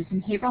College, which is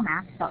in Haverhill,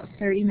 Mass, about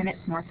 30 minutes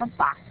north of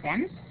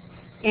Boston.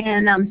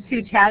 And I'm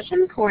Sue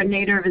Tashjian,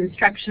 Coordinator of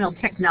Instructional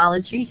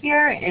Technology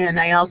here, and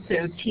I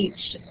also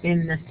teach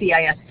in the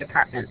CIS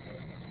department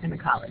in the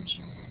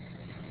college.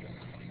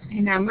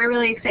 And we're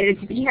really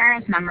excited to be here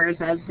as members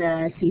of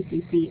the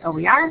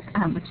CCCOER,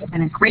 which has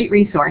been a great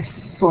resource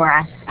for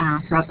us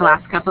throughout the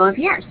last couple of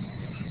years.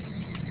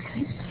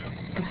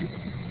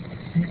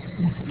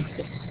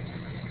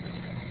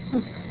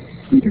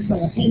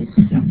 Wonderful.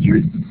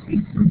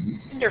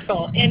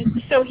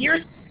 And so your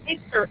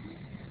slides are,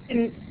 you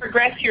can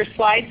progress your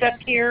slides up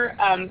here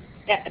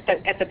at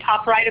the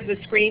top right of the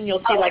screen.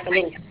 You'll see like a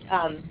little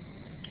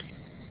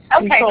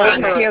thank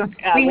you.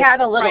 We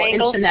had a little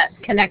internet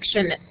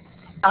connection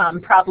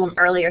problem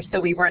earlier, so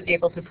we weren't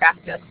able to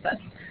practice, but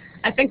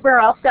I think we're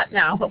all set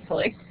now,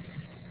 hopefully.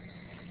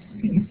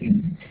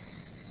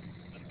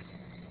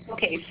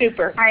 Okay,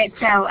 super. All right,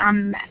 so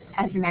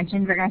as you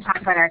mentioned, we're going to talk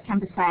about our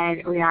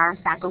campus-wide OER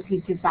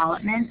faculty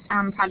development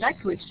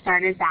project, which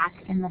started back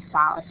in the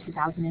fall of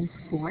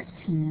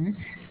 2014,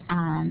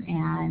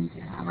 and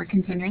we're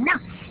continuing now.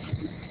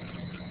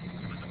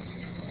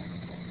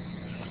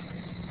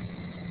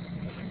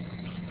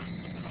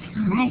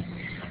 All right.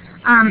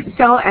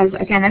 So as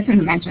Una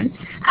mentioned,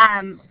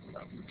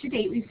 to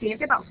date we've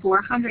saved about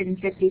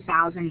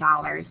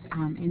 $450,000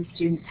 in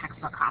student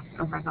textbook costs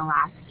over the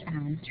last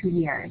 2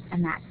 years,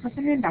 and that's with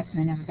an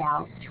investment of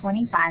about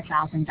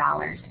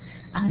 $25,000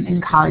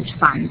 in college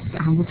funds.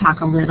 We'll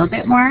talk a little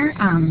bit more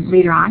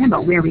later on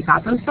about where we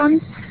got those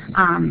funds,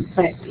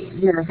 but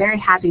we're very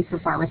happy so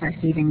far with our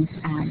savings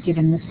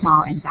given the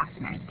small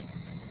investment.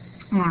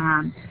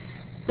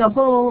 The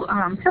whole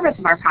purpose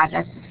of our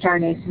project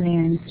started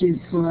when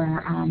students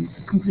were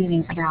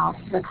complaining about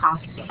the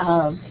cost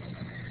of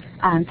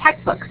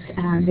textbooks.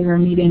 They were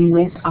meeting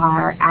with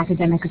our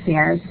academic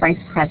affairs vice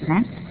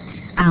president,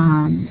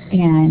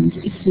 and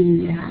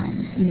he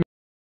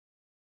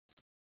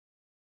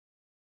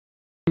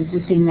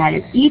was saying that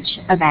at each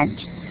event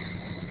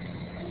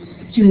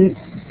students'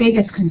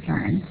 biggest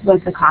concern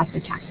was the cost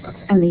of textbooks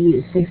and the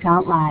use. They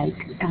felt like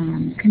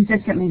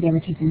consistently they were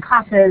taking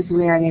classes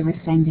where they were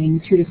spending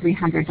 $200 to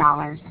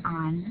 $300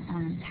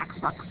 on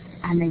textbooks,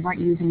 and they weren't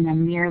using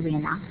them nearly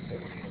enough.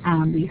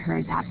 We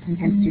heard that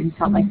sometimes students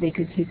felt like they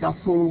could take a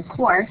whole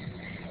course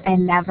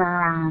and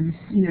never,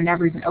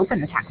 never even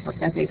open the textbook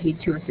that they paid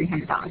 $200 or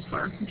 $300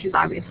 for, which is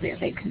obviously a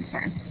big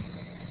concern.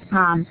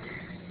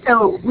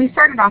 So we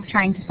started off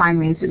trying to find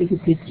ways that we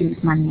could save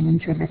students money and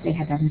ensure that they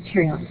had their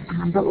materials.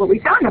 But what we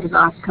found over the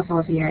last couple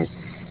of years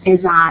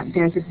is that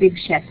there's a big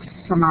shift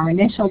from our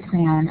initial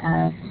plan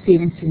of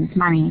saving students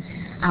money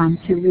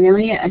to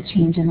really a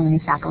change in the way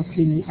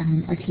faculty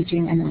are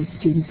teaching and the way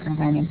students are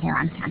learning here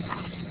on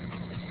campus.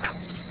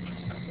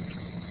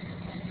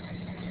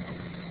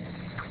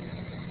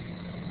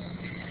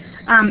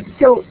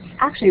 So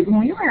actually,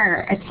 when we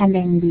were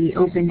attending the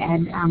Open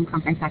Ed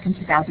conference back in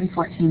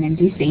 2014 in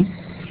DC,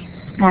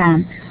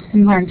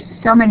 we learned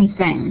so many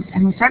things,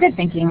 and we started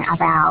thinking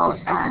about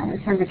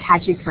sort of a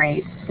catchy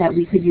phrase that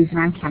we could use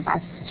around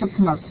campus to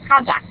promote the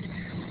project.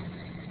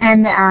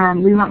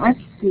 And we went with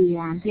the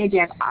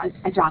idea of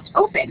Adopt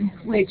Open,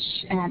 which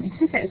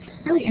is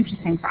really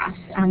interesting for us.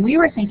 We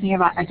were thinking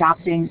about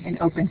adopting an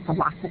open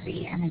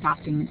philosophy and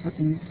adopting an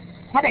open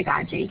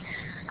pedagogy,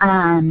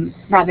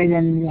 rather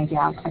than the idea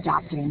of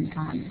adopting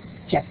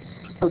just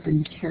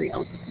open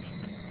materials.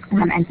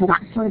 And so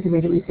that's sort of the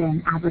way that we've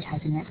been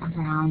advertising it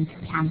around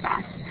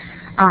campus.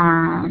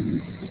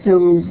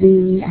 So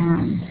we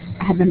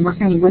have been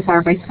working with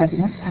our Vice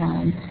President,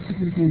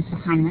 whose name is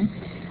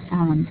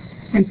Hyman,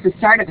 since the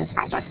start of this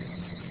project.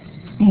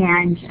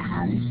 And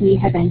he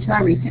had been to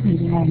our recent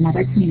meeting at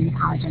another community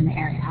college in the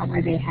area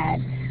where they had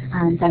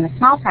done a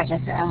small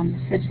project,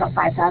 spent about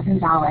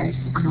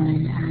 $5,000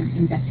 on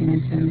investing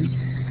in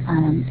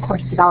some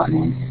course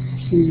development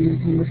to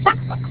remove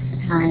textbooks.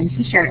 And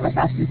he shared it with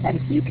us and said,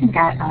 if you can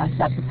get us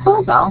a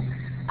proposal,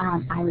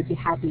 I would be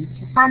happy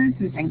to fund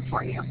some things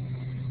for you.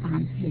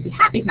 Maybe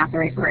happy is not the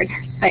right word,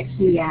 but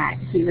he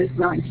was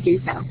willing to do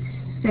so.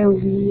 So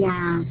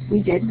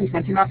we did. We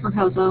sent him a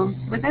proposal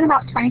within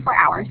about 24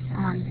 hours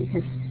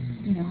because,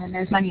 when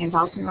there's money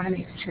involved, we want to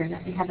make sure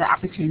that they have the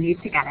opportunity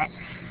to get it.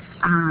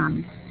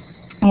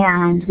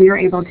 And we were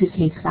able to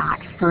take that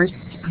first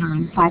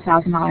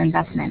 $5,000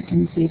 investment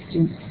and save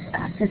students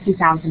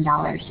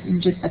 $50,000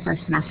 in just the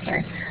first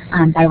semester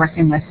by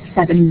working with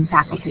 7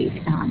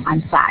 faculty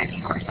on 5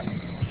 courses.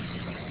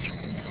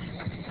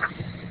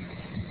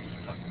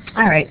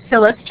 All right, so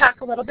let's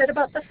talk a little bit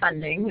about the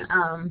funding.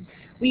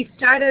 We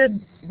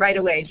started right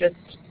away just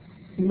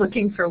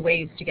looking for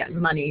ways to get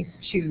money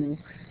to,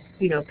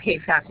 pay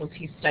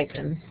faculty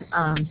stipends.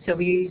 So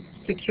we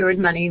secured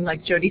money,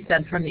 like Jody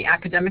said, from the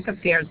academic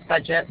affairs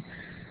budget.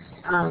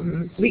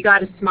 We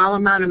got a small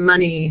amount of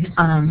money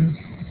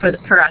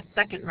for our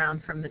second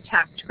round from the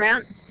TACT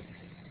grant,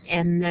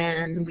 and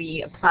then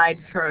we applied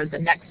for the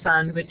next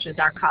fund, which is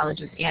our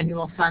college's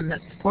annual fund that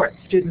supports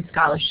student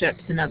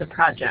scholarships and other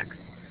projects.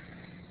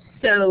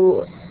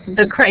 So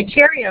the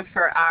criteria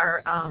for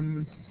our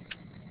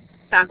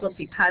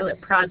faculty pilot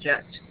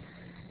project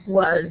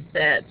was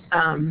that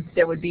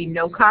there would be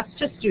no cost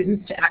to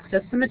students to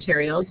access the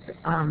materials,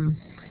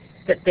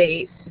 that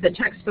the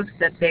textbooks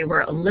that they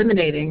were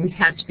eliminating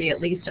had to be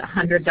at least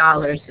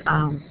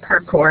 $100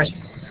 per course,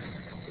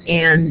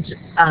 and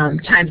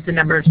times the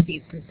number of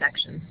seats and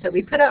sections. So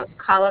we put a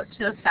call out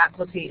to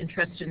faculty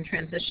interested in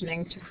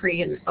transitioning to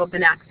free and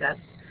open access,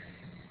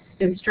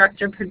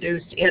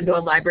 instructor-produced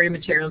and/or library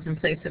materials in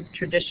place of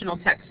traditional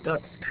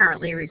textbooks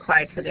currently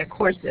required for their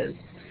courses.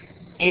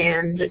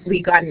 And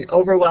we got an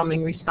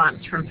overwhelming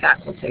response from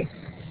faculty.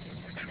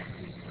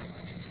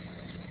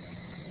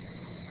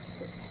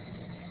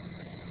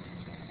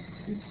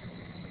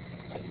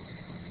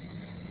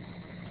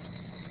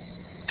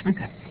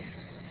 Okay.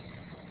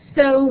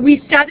 So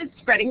we started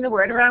spreading the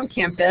word around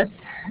campus,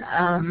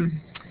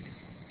 and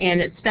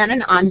it's been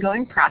an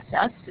ongoing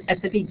process.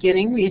 At the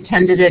beginning, we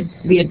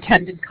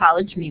attended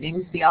college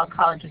meetings, the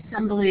All-College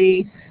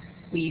Assembly.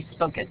 We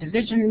spoke at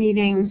division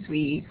meetings.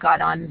 We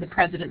got on the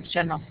President's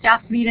General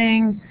Staff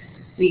meeting.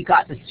 We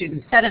got the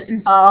Student Senate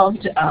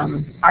involved.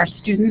 Our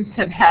students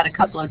have had a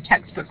couple of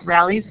textbook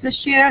rallies this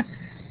year,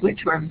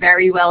 which were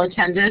very well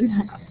attended.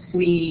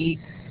 We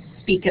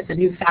speak at the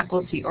new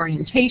faculty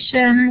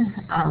orientation.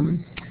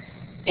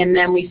 And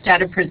then we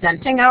started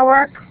presenting our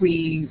work.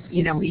 We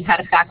had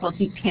a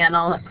faculty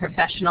panel at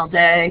Professional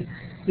Day.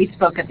 We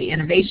spoke at the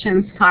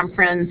Innovations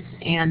Conference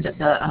and at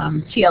the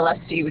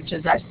TLSD, which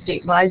is our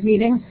statewide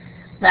meeting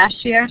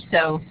last year.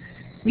 So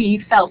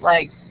we felt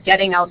like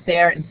getting out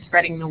there and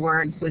spreading the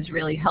word was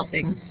really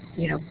helping,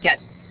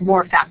 get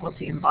more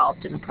faculty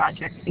involved in the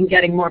project and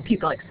getting more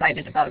people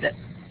excited about it.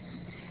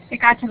 It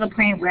got to the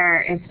point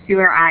where if Sue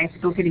or I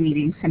spoke at a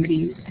meeting,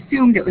 somebody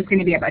assumed it was going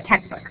to be about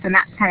textbooks, and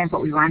that's kind of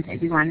what we wanted.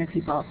 We wanted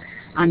people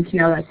to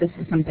know that this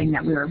is something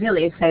that we were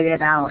really excited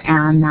about,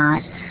 and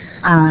that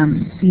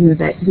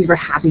that we were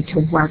happy to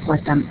work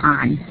with them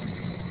on,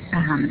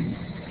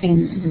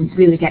 and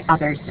really get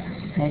others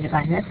excited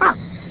about it as well.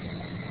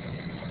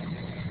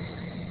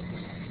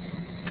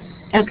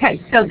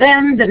 Okay, so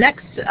then the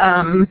next,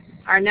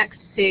 our next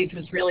stage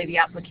was really the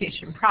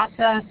application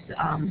process.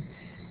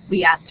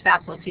 We asked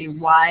faculty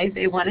why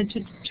they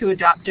wanted to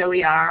adopt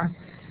OER,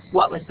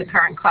 what was the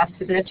current cost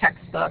of their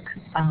textbook.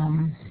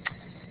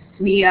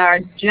 We are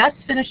just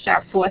finished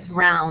our 4th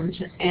round,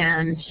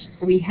 and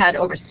we had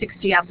over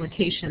 60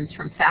 applications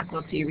from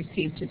faculty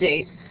received to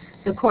date.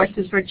 The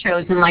courses were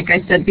chosen, like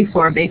I said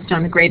before, based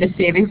on the greatest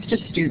savings to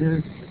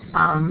students.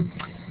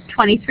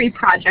 23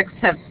 projects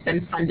have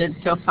been funded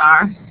so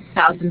far,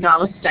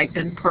 $1,000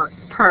 stipend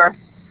per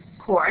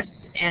course,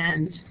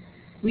 and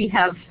we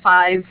have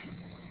 5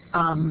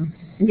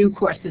 new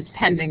courses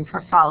pending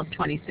for fall of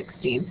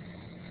 2016.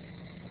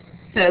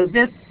 So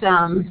this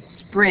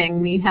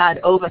spring we had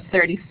over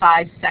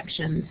 35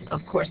 sections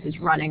of courses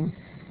running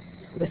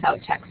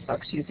without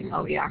textbooks using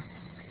OER.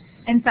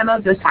 And some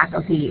of those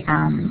faculty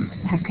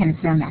have kind of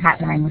thrown their hat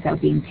in the ring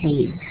without being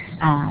paid.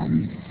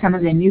 Some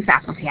of the new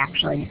faculty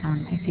actually,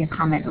 I see a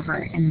comment over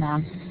in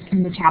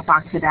the chat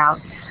box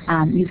about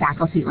new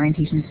faculty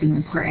orientations being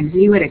important.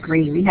 We would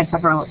agree. We had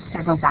several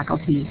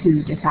faculty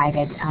who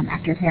decided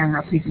after hearing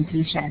our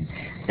presentation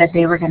that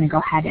they were going to go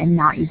ahead and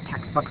not use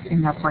textbooks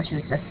in their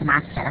courses this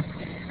semester,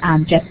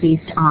 just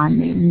based on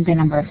the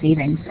number of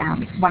savings.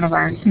 One of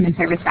our human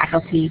service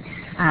faculty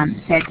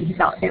said he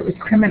felt it was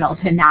criminal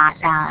to not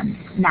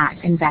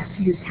invest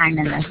his time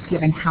in this,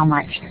 given how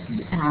much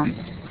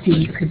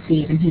students could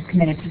save, and he's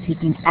committed to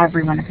taking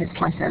every one of his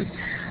courses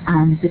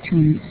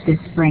between this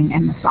spring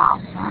and the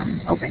fall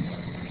open.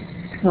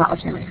 So that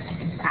was really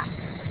exciting for us.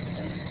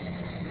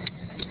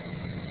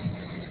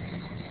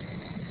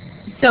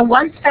 So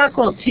once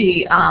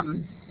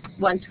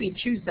we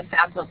choose the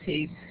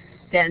faculty,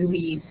 then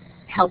we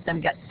help them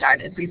get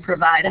started. We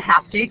provide a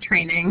half-day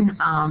training,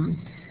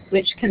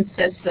 which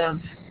consists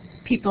of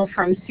people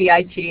from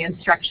CIT,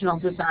 instructional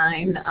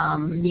design,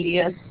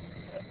 media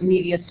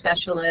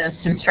specialists,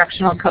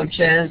 instructional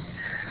coaches,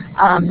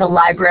 the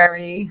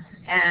library,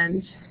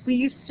 and we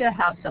used to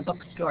have the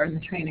bookstore in the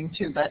training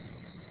too, but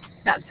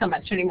not so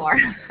much anymore.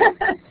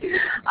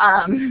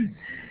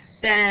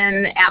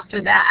 Then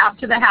after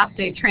the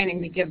half-day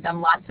training, we give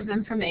them lots of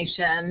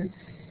information,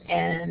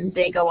 and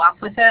they go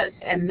off with it,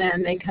 and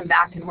then they come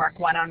back and work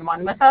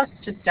one-on-one with us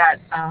to start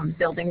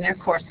building their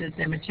courses,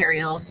 their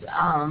materials.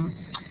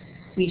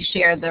 We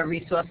share the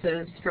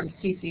resources from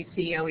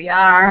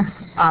CCCOER,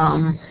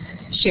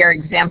 share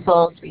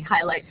examples, we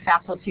highlight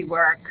faculty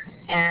work,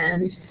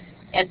 and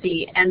at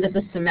the end of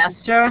the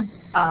semester,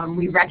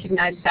 we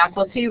recognize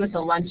faculty with a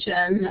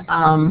luncheon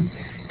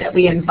that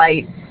we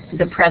invite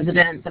the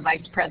president, the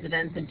vice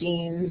president, the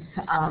deans.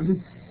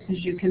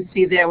 As you can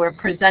see there, we're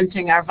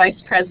presenting our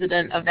Vice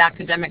President of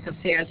Academic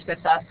Affairs with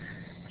a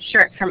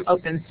shirt from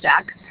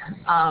OpenStax.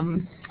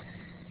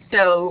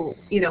 So,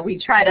 we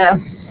try to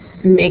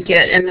make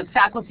it, and the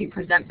faculty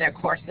present their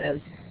courses.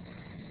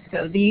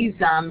 So these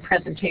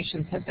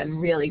presentations have been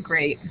really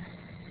great.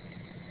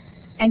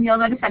 And you'll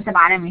notice at the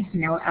bottom we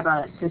note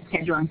about the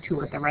scheduling tool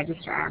with the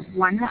registrar.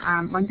 One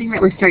thing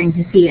that we're starting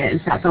to see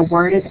is that the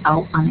word is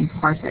out on these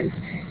courses.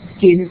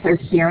 Students are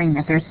hearing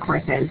that there's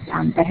courses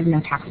that have no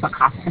textbook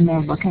costs, and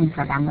they're looking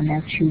for them when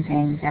they're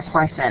choosing their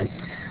courses.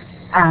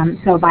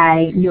 So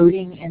by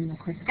noting in the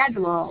course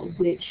schedule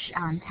which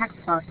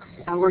textbooks,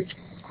 which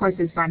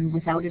courses run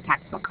without a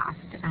textbook cost,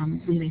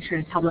 we make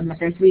sure to tell them that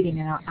there's reading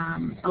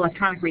and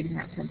electronic reading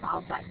that's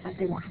involved, that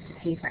they won't have to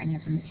pay for any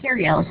of the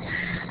materials.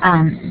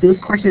 Those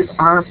courses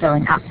are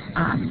filling up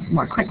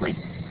more quickly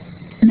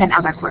than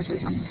other courses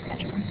on the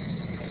schedule.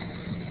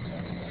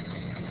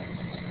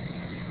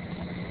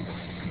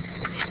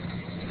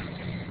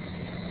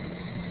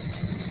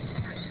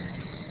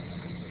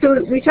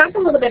 So we talked a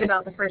little bit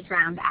about the first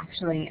round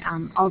actually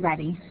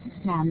already,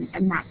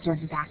 and that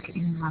started back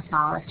in the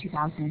fall of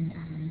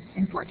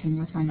 2014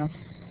 was when those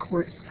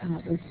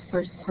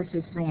first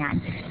courses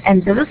ran.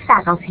 And those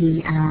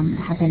faculty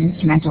have been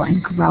instrumental in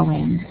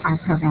growing our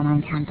program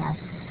on campus.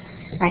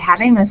 By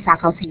having those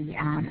faculty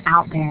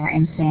out there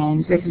and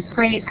saying, this is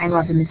great, I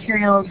love the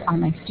materials, all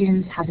my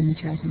students have the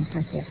materials in the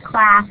first day of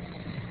class,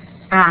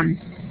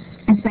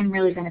 it's been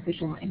really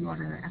beneficial in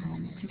order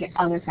to get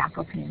other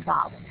faculty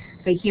involved.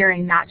 By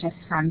hearing not just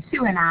from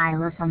Sue and I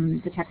or from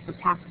the textbook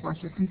task force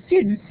or from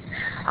students,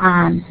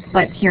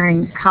 but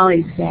hearing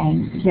colleagues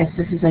saying, yes,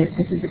 this is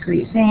a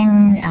great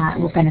thing, it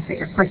will benefit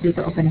your courses,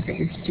 it will benefit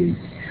your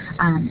students.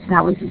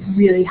 That was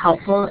really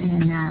helpful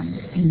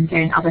in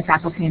getting other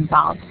faculty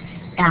involved.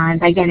 And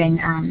by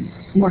getting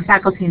more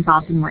faculty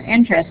involved and more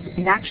interest,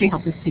 it actually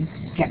helped us to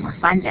get more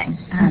funding.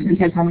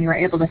 Because when we were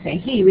able to say,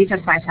 hey, we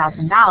took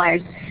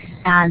 $5,000,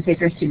 and say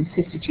for students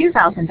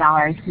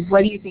 $52,000,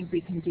 what do you think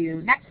we can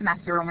do next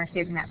semester when we're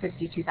saving that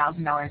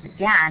 $52,000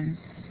 again,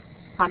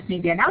 plus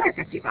maybe another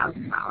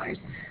 $50,000?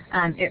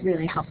 It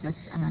really helps us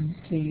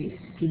to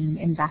gain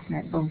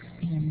investment both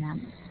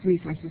in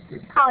resources through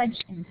the college,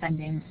 in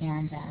funding,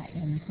 and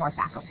in more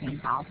faculty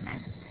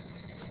involvement.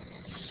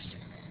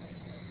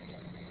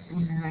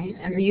 All right,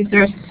 and these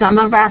are some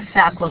of our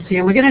faculty,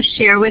 and we're going to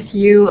share with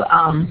you,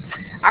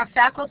 our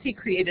faculty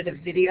created a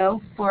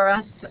video for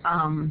us.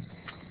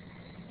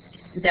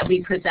 that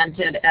we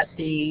presented at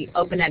the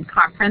Open Ed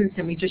conference,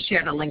 and we just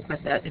shared a link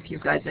with it if you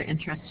guys are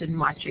interested in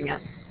watching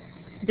it.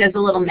 There's a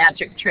little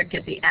magic trick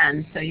at the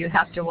end, so you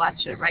have to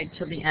watch it right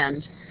till the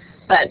end.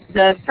 But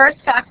the first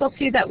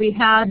faculty that we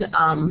had,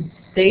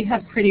 they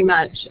have pretty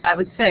much, I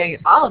would say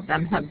all of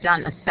them have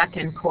done a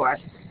second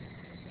course.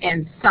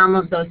 And some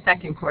of those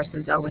second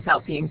courses are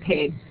without being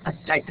paid a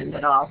stipend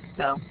at all.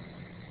 So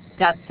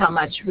that's how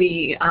much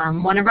we,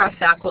 one of our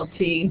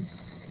faculty,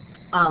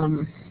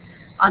 on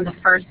the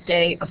first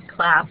day of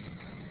class,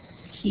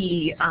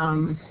 he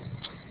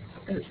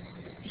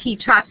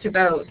talked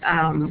about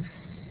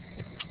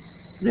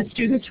the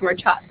students who were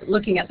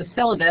looking at the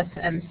syllabus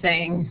and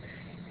saying,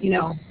 you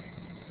know,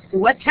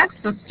 what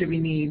textbooks do we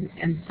need?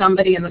 And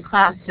somebody in the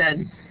class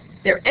said,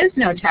 there is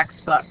no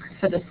textbook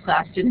for this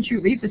class. Didn't you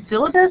read the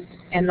syllabus?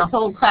 And the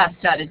whole class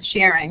started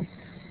cheering.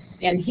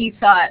 And he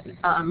thought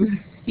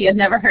he had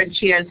never heard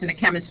cheers in a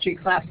chemistry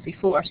class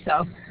before,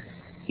 so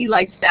he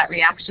liked that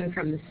reaction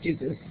from the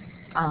students.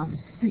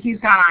 So he's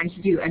gone on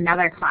to do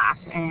another class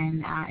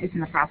and is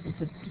in the process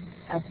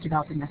of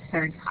developing a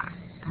third class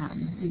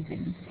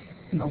using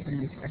some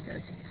open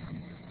resources.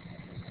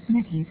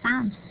 Okay,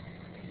 sounds.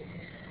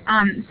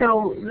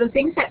 So the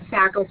things that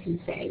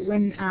faculty say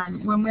when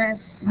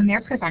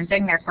they're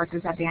presenting their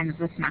courses at the end of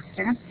the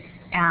semester,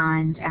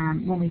 and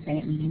when we say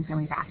at meetings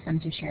and we've asked them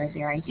to share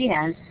their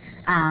ideas,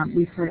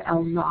 we've heard a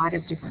lot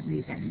of different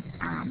reasons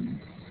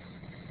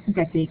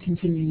that they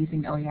continue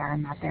using OER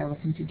and that they're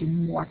looking to do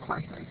more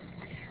courses.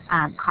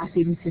 Cost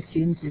savings to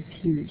students is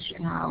huge.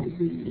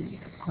 We,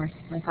 of course,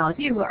 like all of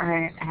you,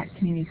 are at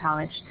community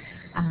college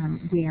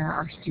where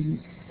our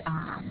students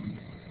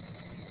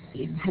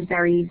have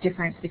very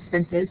different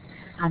expenses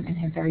and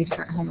have very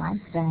different home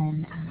lives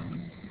than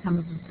some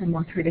of the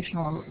more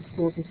traditional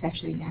schools,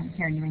 especially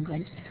here in New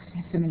England. We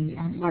have so many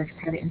large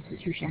private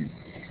institutions.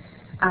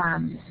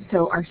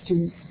 So our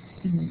students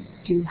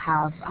do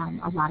have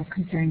a lot of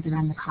concerns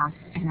around the cost,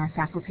 and our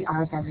faculty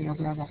are very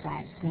aware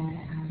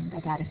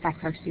that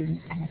affects our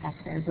students and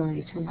affects their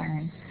ability to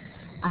learn.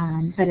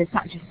 But it's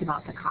not just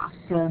about the cost.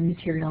 The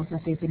materials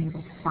that they've been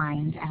able to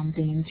find,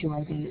 they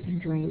enjoy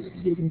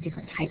using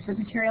different types of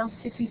materials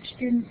to teach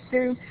students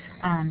through.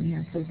 You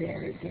know, so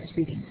there's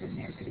readings and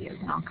there's videos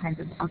and all kinds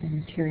of other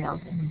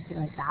materials, and we feel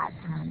like that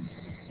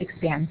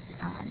expands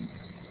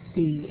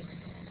the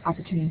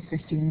opportunities for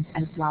students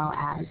as well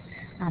as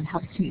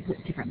helps students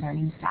with different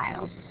learning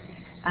styles.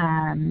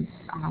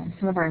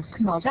 Some of our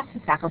criminal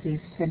justice faculty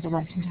have spent a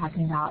lot of time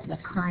talking about the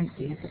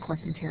currency of the course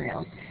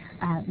materials.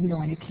 You know,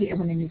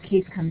 when a new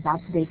case comes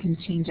up, they can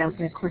change out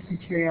the course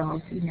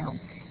materials, you know,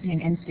 in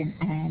an instant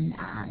and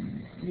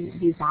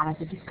use that as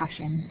a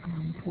discussion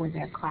for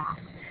their class.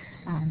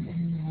 And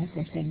you know, if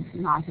they're saying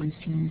laws always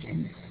change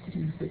and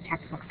the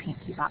textbooks can't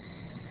keep up,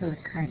 so the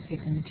currency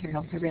of the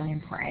materials are really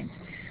important.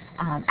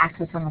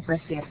 Access on the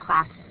first day of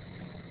class,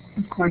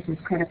 of course, is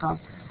critical.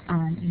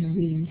 You know,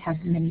 we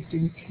have many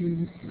students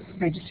who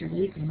register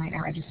late. They might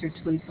not register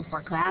to leave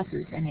before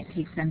classes, and it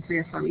takes them 3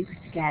 or 4 weeks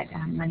to get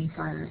money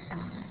for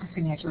a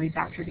financial aid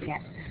voucher to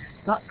get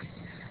books.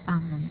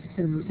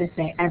 So this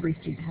way, every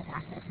student has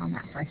access on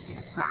that first day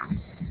of class.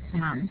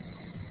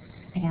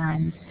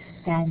 And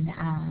then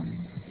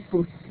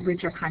both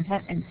richer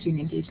content and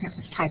student engagement,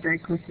 which tie very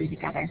closely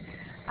together.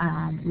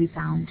 We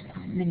found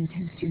many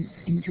times students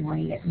enjoy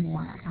it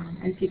more.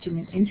 I was teaching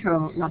an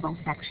intro level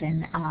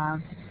section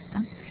of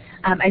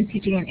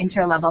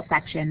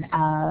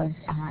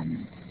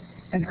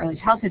an early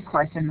childhood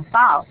course in the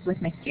fall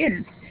with my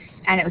students,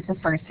 and it was the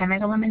first time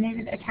I'd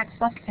eliminated a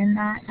textbook in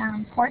that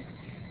course.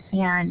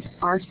 And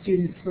our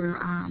students were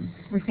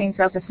saying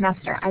throughout the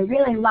semester, I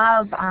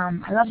love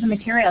the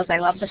materials. I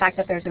love the fact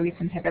that there's always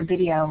some type of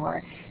video,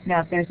 or you know,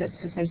 if there's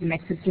a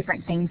mix of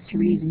different things to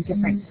read and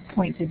different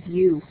points of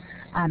view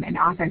and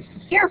authors to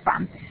hear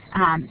from.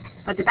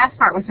 But the best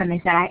part was when they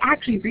said, I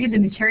actually read the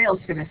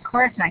materials for this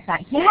course, and I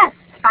thought, yes,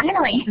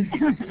 finally.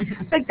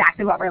 That's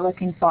exactly what we're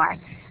looking for.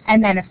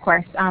 And then, of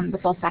course, the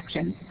full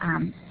sections.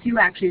 Sue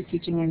actually is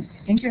teaching an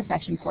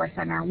intersession course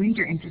on our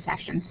winter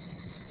intersession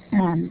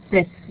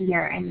this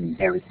year, and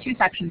there was 2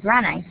 sections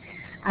running.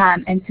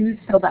 And Sue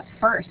filled up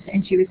first,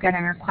 and she was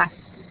getting requests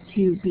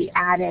to be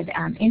added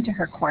into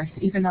her course,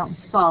 even though it was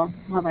full,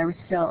 while there was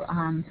still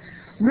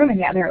room in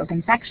the other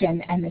open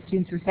section. And the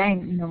students were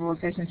saying, you know, well,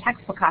 if there's no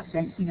textbook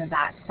option, you know,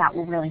 that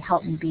will really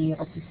help me be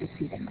able to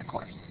succeed in the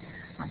course.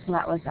 So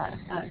that was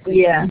a good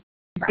yeah.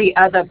 The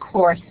other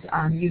course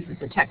uses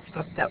a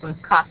textbook that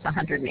would cost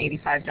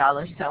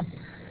 $185, so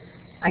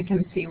I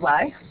can see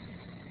why.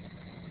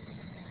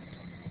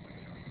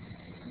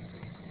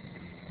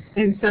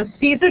 And so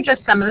these are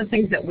just some of the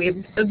things that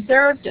we've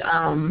observed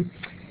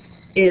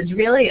is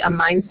really a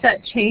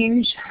mindset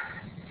change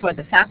for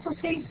the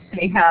faculty.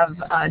 They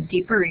have a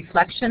deeper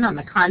reflection on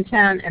the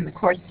content and the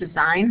course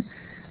design.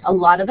 A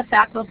lot of the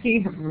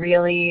faculty have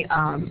really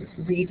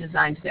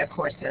redesigned their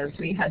courses.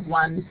 We had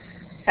one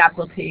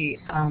faculty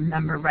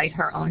member write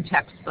her own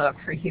textbook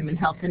for human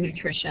health and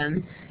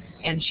nutrition,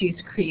 and she's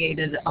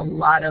created a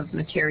lot of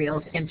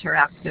materials,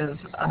 interactive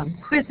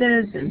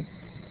quizzes,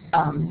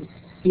 and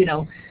you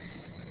know,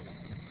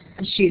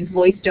 she's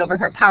voiced over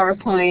her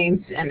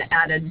PowerPoints and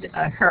added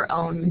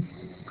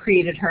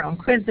created her own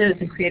quizzes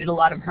and created a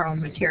lot of her own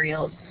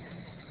materials,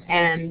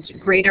 and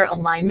greater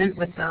alignment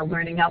with the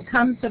learning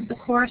outcomes of the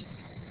course.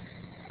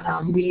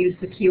 We use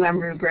the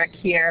QM rubric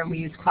here, and we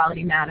use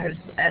Quality Matters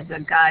as a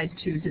guide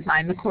to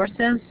design the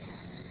courses.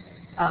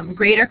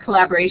 Greater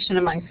collaboration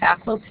among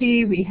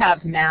faculty. We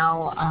have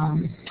now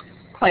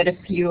quite a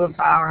few of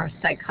our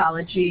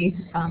psychology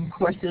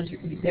courses.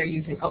 They're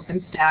using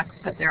OpenStack,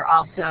 but they're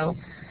also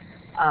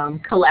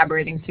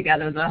collaborating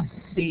together,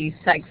 the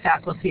psych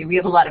faculty. We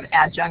have a lot of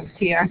adjuncts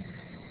here,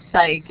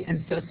 psych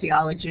and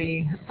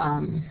sociology,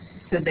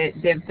 so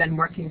they've been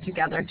working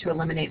together to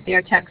eliminate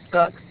their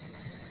textbooks.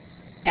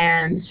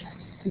 And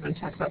you want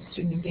to talk about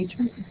student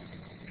engagement?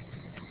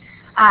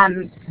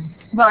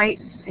 Well,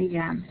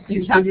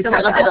 you talked a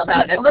little bit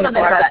about it. A little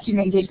bit about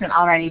student engagement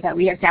already, but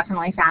we have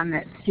definitely found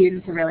that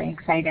students are really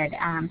excited.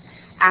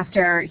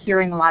 After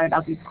hearing a lot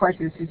about these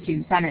courses, the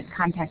Student Senate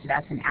contacted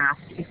us and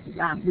asked if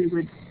we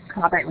would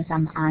collaborate with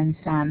them on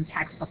some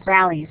textbook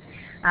rallies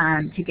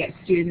to get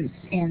students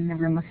in the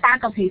room with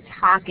faculty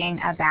talking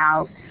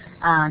about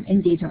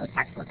engagement with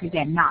textbooks.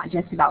 Again, not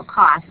just about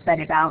cost, but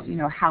about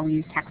how we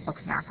use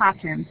textbooks in our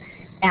classrooms.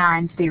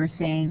 And they were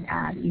saying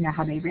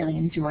how they really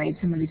enjoyed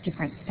some of the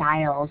different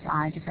styles,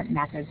 different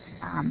methods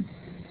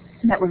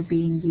that were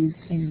being used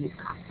in these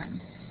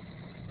classrooms.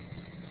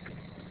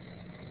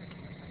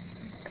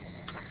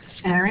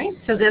 All right,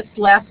 so this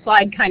last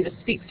slide kind of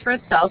speaks for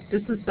itself.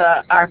 This is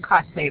our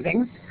cost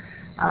savings.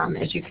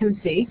 As you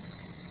can see,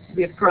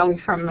 we've grown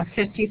from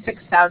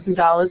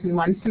 $56,000 in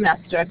one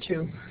semester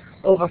to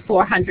over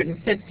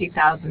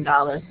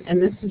 $450,000,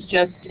 and this is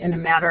just in a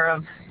matter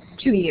of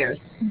 2 years.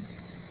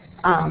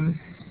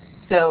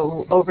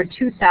 So over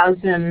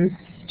 2,000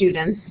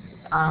 students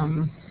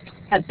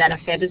have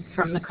benefited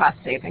from the cost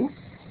savings.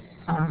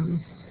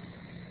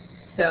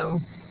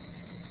 So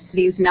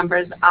these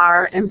numbers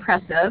are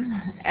impressive,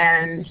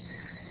 and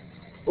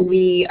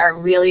we are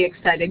really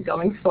excited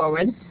going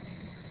forward.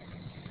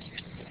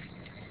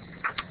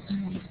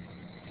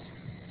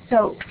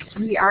 So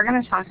we are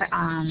going to talk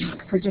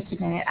for just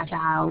a minute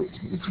about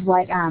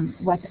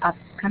what's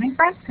upcoming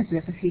for us, because we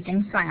have a few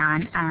things going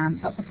on.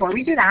 But before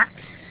we do that,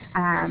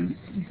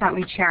 we thought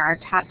we'd share our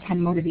top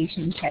 10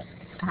 motivation tips.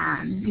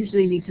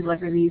 Usually we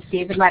deliver these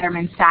David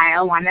Letterman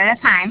style, one at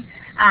a time.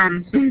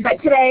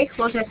 But today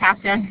we'll just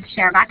have to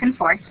share back and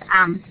forth.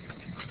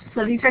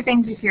 So these are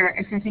things if you're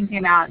thinking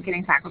about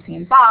getting faculty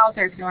involved,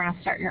 or if you want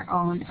to start your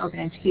own open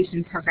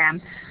education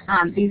program.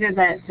 These are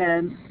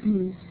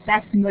the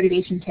best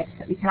motivation tips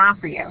that we can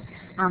offer you.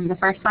 The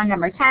first one,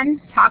 number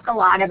 10, talk a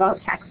lot about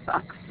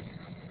textbooks.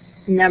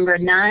 Number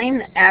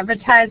 9,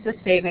 advertise the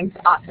savings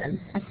often,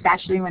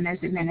 especially when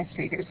there's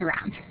administrators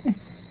around.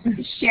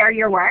 Share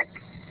your work.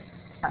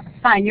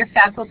 Find your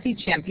faculty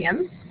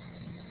champions.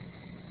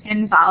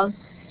 Involve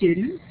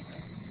students.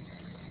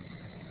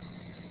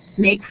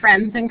 Make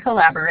friends and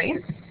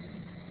collaborate.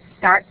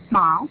 Start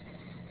small.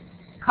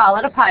 Call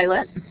it a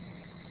pilot.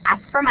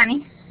 Ask for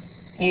money.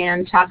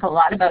 And talk a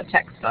lot about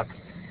textbooks.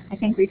 I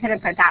think we could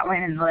have put that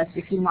one in the list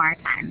a few more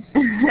times,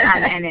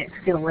 and it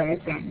still would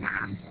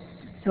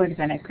have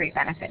been a great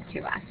benefit to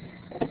us.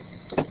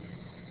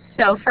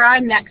 So for our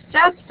next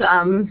steps,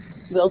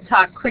 we'll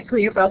talk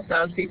quickly about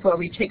those before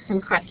we take some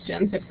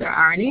questions, if there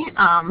are any.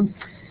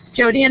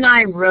 Jody and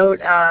I wrote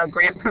a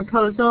grant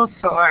proposal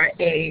for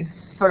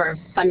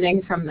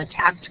funding from the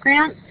TACT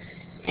grant,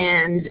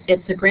 and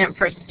it's a grant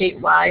for a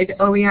statewide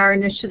OER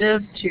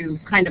initiative to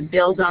kind of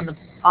build on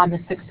the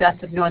success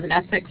of Northern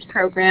Essex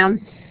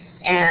program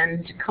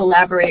and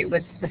collaborate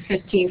with the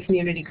 15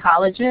 community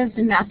colleges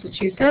in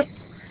Massachusetts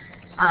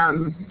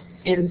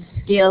and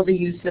scale the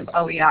use of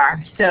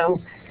OER.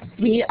 So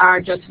we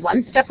are just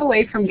one step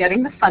away from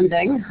getting the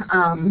funding.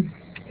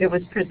 It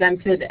was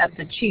presented at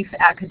the Chief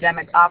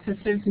Academic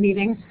Officers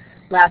meeting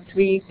last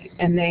week,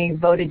 and they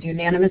voted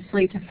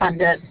unanimously to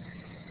fund it.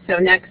 So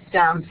next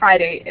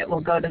Friday it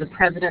will go to the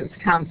President's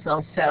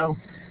Council, so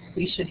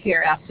we should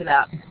hear after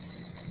that.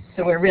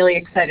 So we're really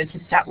excited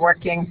to start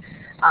working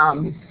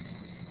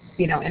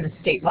in a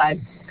statewide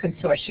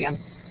consortium.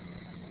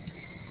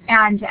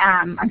 And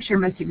I'm sure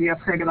most of you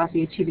have heard about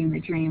the Achieving the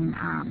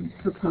Dream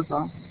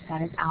proposal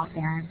that is out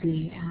there,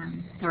 the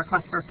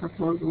request for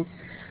proposals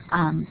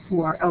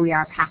for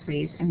OER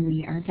pathways, and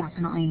we are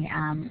definitely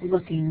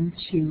looking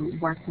to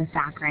work with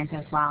that grant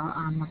as well.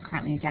 We're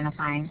currently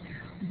identifying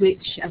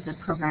which of the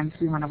programs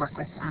we want to work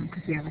with,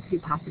 because we have a few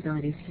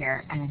possibilities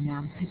here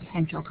and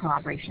potential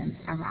collaborations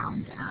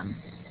around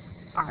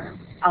our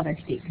other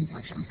state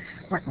consortium,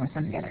 working with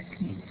some of the other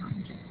community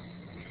colleges.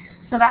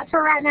 So that's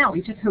where we're at now.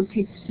 We just hope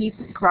to keep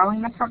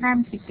growing the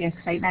program, keep the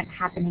excitement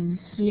happening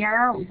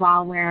here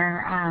while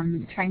we're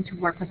trying to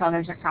work with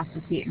others across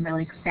the state and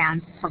really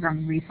expand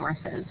program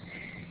resources.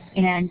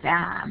 And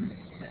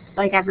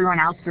like everyone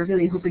else, we're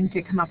really hoping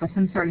to come up with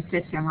some sort of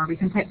system where we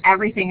can put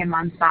everything in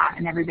one spot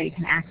and everybody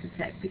can access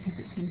it, because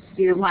it seems to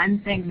be the one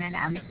thing that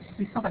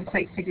we still haven't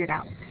quite figured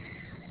out.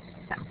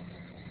 So,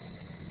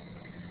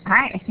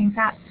 right, I think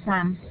that's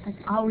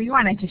all we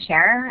wanted to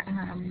share.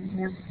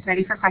 We're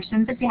ready for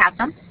questions if you have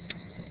them.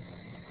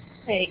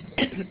 Hey,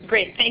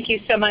 great. Thank you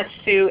so much,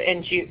 Sue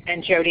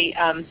and Jody.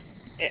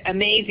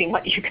 Amazing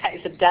what you guys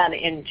have done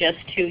in just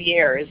 2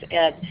 years.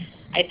 And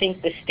I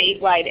think the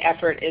statewide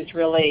effort is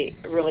really,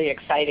 really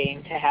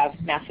exciting to have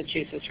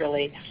Massachusetts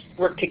really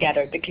work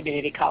together, the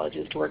community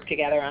colleges to work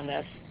together on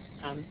this.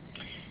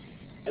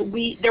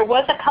 There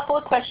was a couple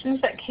of questions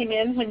that came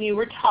in when you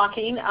were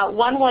talking.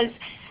 One was,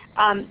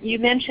 you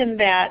mentioned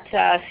that,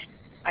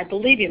 I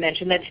believe you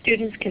mentioned that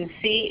students can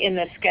see in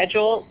the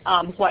schedule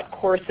what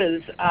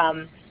courses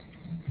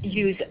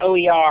use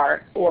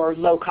OER or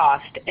low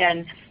cost.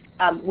 And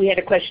we had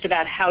a question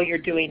about how you're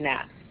doing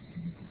that.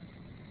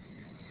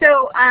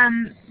 So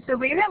the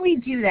way that we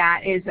do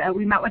that is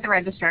we met with the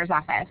registrar's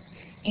office,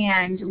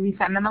 and we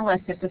send them a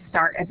list at the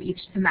start of each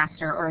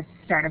semester or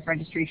start of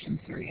registration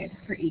period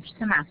for each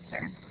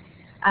semester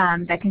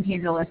that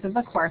contains a list of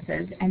the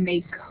courses, and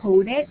they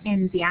code it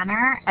in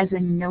Banner as a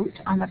note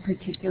on the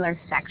particular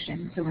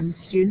section. So when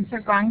students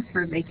are going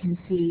through, they can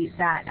see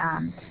that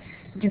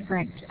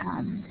different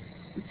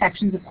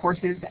sections of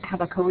courses that have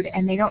a code,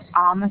 and they don't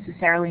all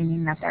necessarily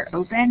mean that they're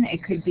open.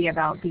 It could be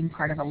about being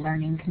part of a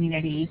learning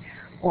community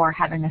or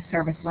having a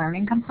service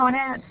learning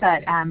component.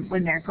 But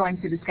when they're going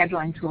through the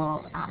scheduling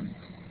tool,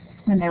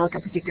 when they look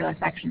at particular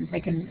sections,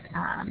 they can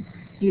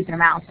use their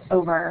mouse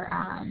over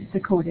the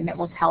code, and it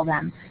will tell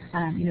them,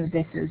 you know,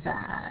 this is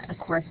a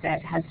course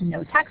that has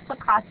no textbook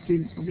cost.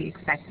 Students will be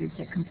expected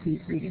to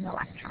complete reading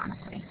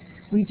electronically.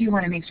 We do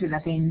want to make sure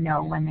that they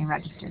know when they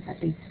register that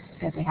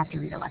they have to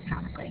read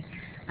electronically,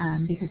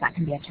 because that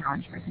can be a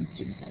challenge for some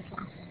students as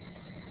well.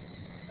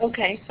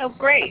 Okay, so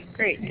great.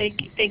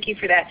 Thank you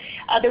for that.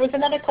 There was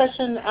another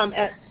question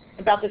at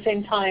about the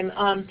same time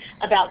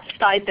about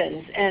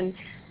stipends, and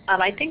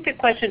I think the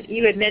question,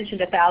 you had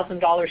mentioned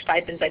 $1,000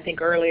 stipends I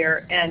think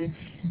earlier, and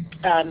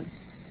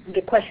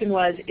the question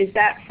was, is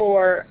that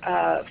for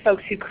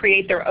folks who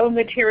create their own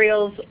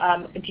materials?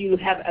 Do you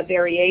have a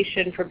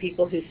variation for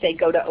people who say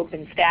go to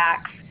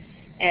OpenStax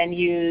and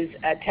use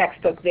a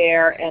textbook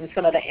there and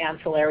some of the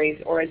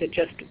ancillaries, or is it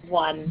just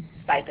one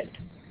stipend?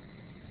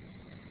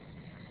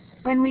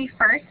 When we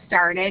first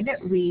started,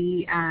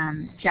 we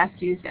just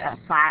used a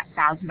flat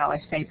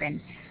 $1,000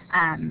 stipend.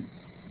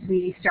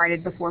 We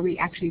started before we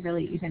actually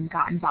really even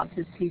got involved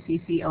with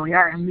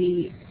CCCOER, and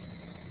we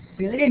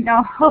really didn't know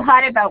a whole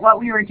lot about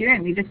what we were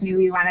doing. We just knew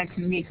we wanted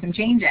to make some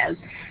changes.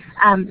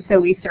 So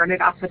we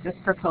started off with this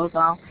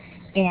proposal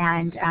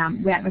and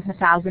went with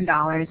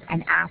 $1,000.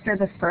 And after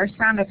the first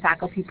round of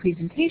faculty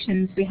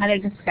presentations, we had a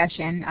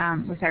discussion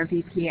with our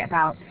VP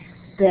about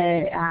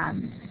the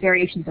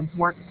variations of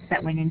work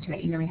that went into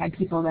it. You know, we had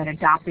people that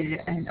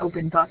adopted an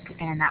open book,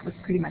 and that was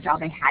pretty much all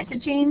they had to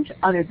change,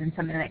 other than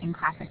some of the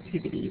in-class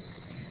activities.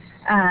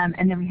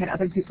 And then we had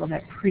other people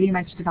that pretty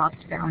much developed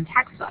their own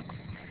textbooks.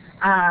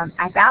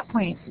 At that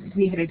point,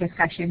 we had a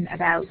discussion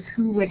about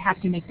who would have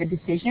to make the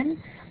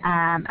decision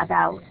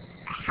about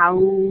how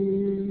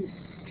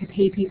to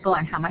pay people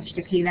and how much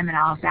to pay them and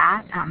all of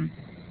that.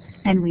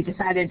 And we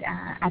decided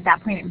at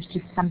that point it was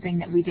just something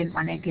that we didn't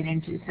want to get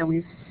into. So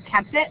we've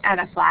kept it at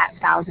a flat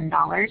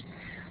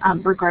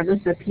 $1,000, regardless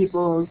of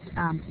people's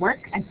work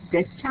at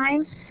this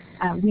time.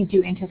 We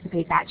do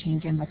anticipate that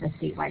changing with a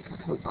statewide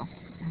proposal.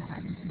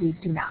 We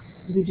do not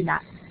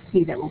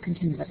see that we'll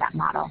continue with that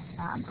model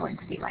going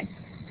statewide.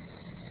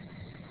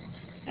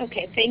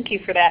 Okay, thank you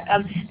for that.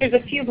 There's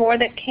a few more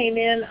that came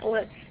in.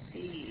 Let's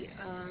see.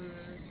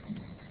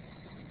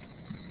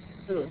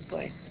 Oh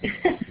boy,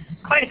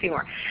 quite a few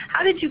more.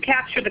 How did you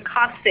capture the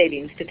cost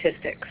saving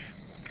statistics?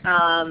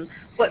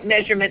 What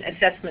measurement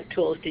assessment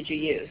tools did you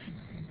use?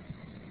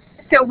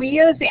 So we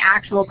use the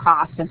actual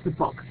cost of the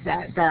books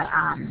that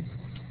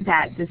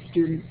the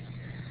students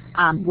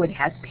would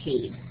have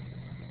paid.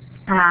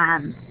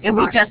 And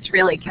we just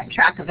really kept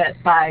track of it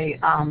by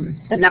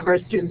the number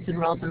of students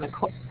enrolled in the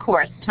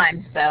course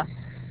times the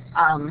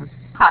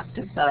cost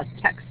of the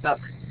textbook.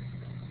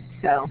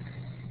 So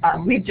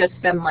we've just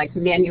been like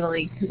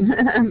manually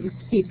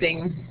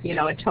keeping, you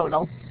know, a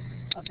total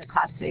of the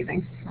cost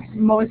savings.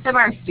 Most of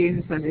our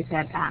students, as I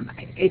said,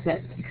 it's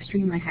an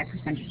extremely high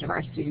percentage of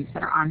our students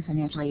that are on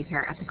financial aid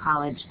here at the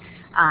college.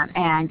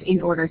 And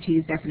in order to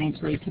use their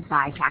financial aid to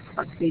buy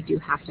textbooks, they do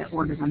have to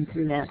order them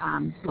through the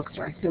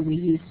bookstore. So we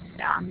use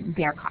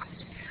their cost,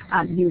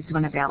 used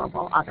when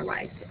available,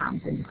 otherwise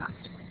the new cost.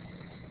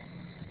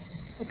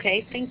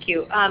 Okay, thank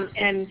you.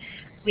 And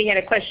we had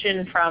a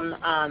question from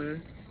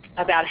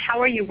about how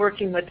are you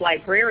working with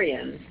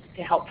librarians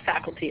to help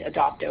faculty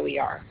adopt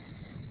OER?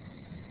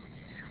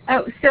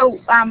 Oh, so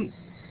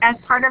as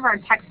part of our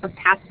textbook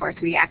task force,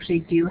 we actually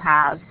do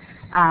have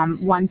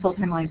one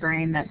full-time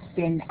librarian that's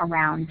been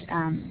around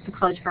the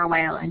college for a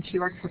while, and she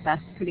works with us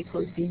pretty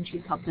closely, and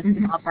she's helped us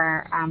develop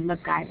our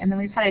LibGuide. And then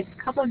we've had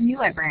a couple of new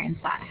librarians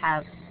that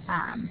have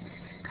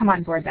come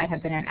on board that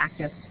have been an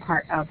active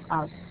part of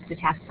the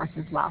task force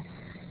as well.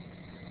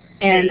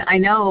 And I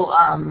know,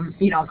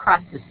 you know,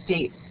 across the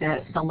state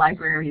that the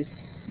libraries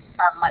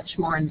are much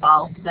more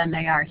involved than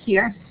they are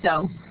here.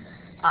 So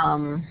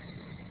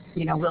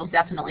we'll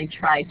definitely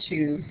try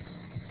to,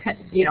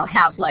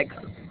 have like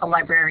a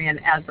librarian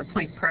as a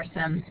point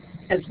person,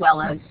 as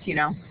well as,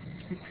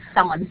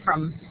 someone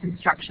from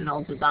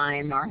instructional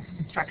design or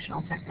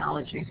instructional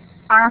technology.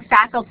 Our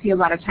faculty a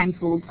lot of times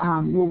will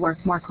work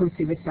more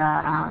closely with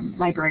the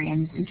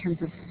librarians in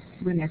terms of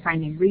when they're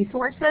finding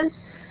resources,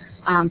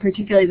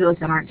 particularly those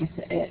that aren't just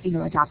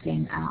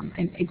adopting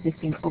an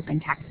existing open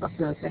textbook,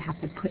 those that have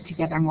to put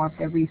together more of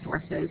their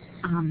resources.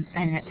 And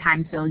at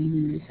times they'll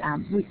use,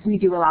 we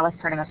do allow as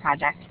part of the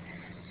project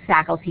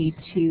faculty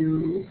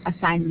to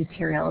assign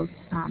materials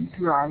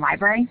through our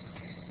library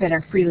that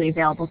are freely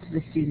available to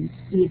the students,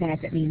 even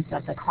if it means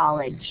that the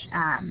college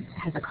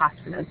has a cost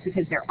for those,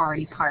 because they're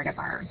already part of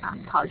our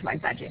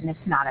college-wide budget and it's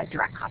not a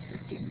direct cost to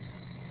students.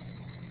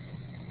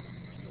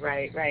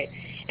 Right, right.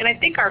 And I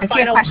think our If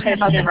final question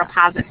about the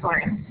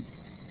repository.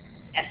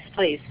 Yes,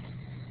 please.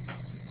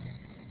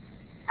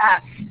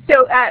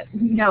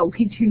 No,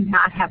 we do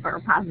not have a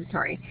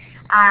repository.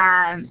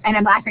 And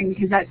I'm laughing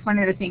because that's one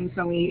of the things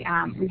when we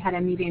had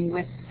a meeting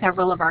with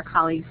several of our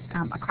colleagues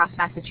across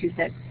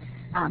Massachusetts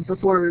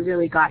before we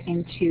really got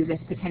into this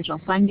potential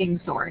funding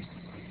source.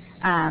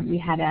 We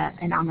had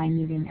an online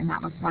meeting, and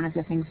that was one of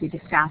the things we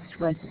discussed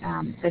was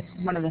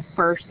one of the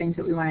first things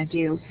that we want to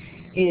do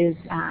is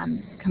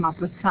come up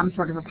with some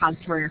sort of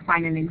repository or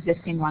find an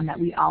existing one that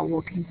we all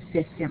will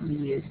consistently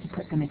use to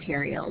put the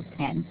materials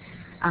in.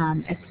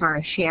 As far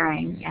as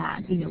sharing,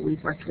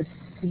 we've worked with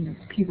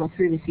people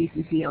through the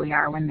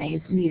CCCOER when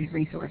they've needed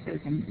resources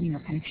and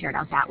kind of shared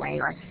out that way,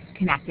 or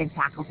connected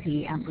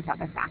faculty with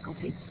other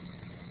faculty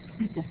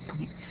at this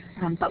point.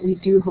 But we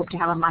do hope to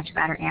have a much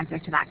better answer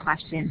to that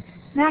question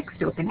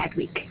next Open Ed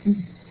Week.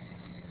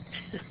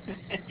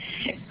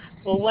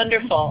 Well,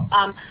 wonderful.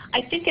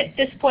 I think at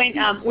this point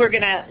we're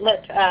going to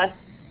let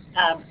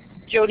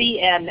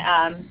Jody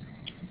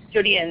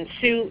and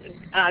Sue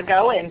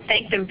go, and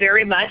thank them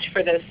very much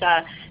for this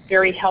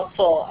very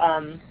helpful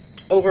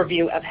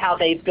overview of how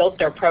they built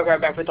their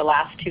program over the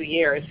last 2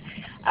 years.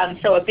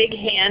 So a big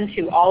hand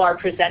to all our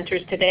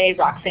presenters today,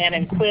 Roxanne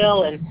and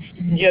Quill and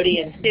Jody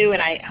and Sue,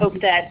 and I hope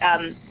that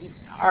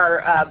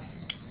our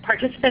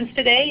participants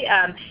today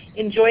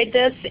enjoyed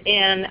this,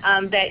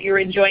 and that you're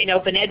enjoying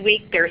Open Ed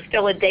Week. There's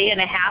still a day and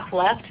a half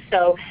left,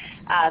 so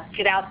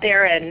get out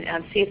there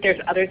and see if there's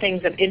other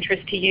things of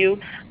interest to you.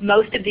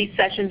 Most of these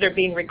sessions are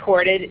being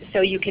recorded, so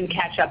you can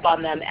catch up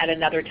on them at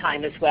another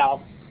time as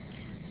well.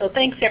 So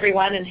thanks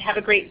everyone, and have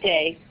a great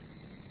day.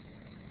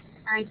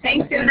 All right,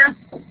 thanks, Una.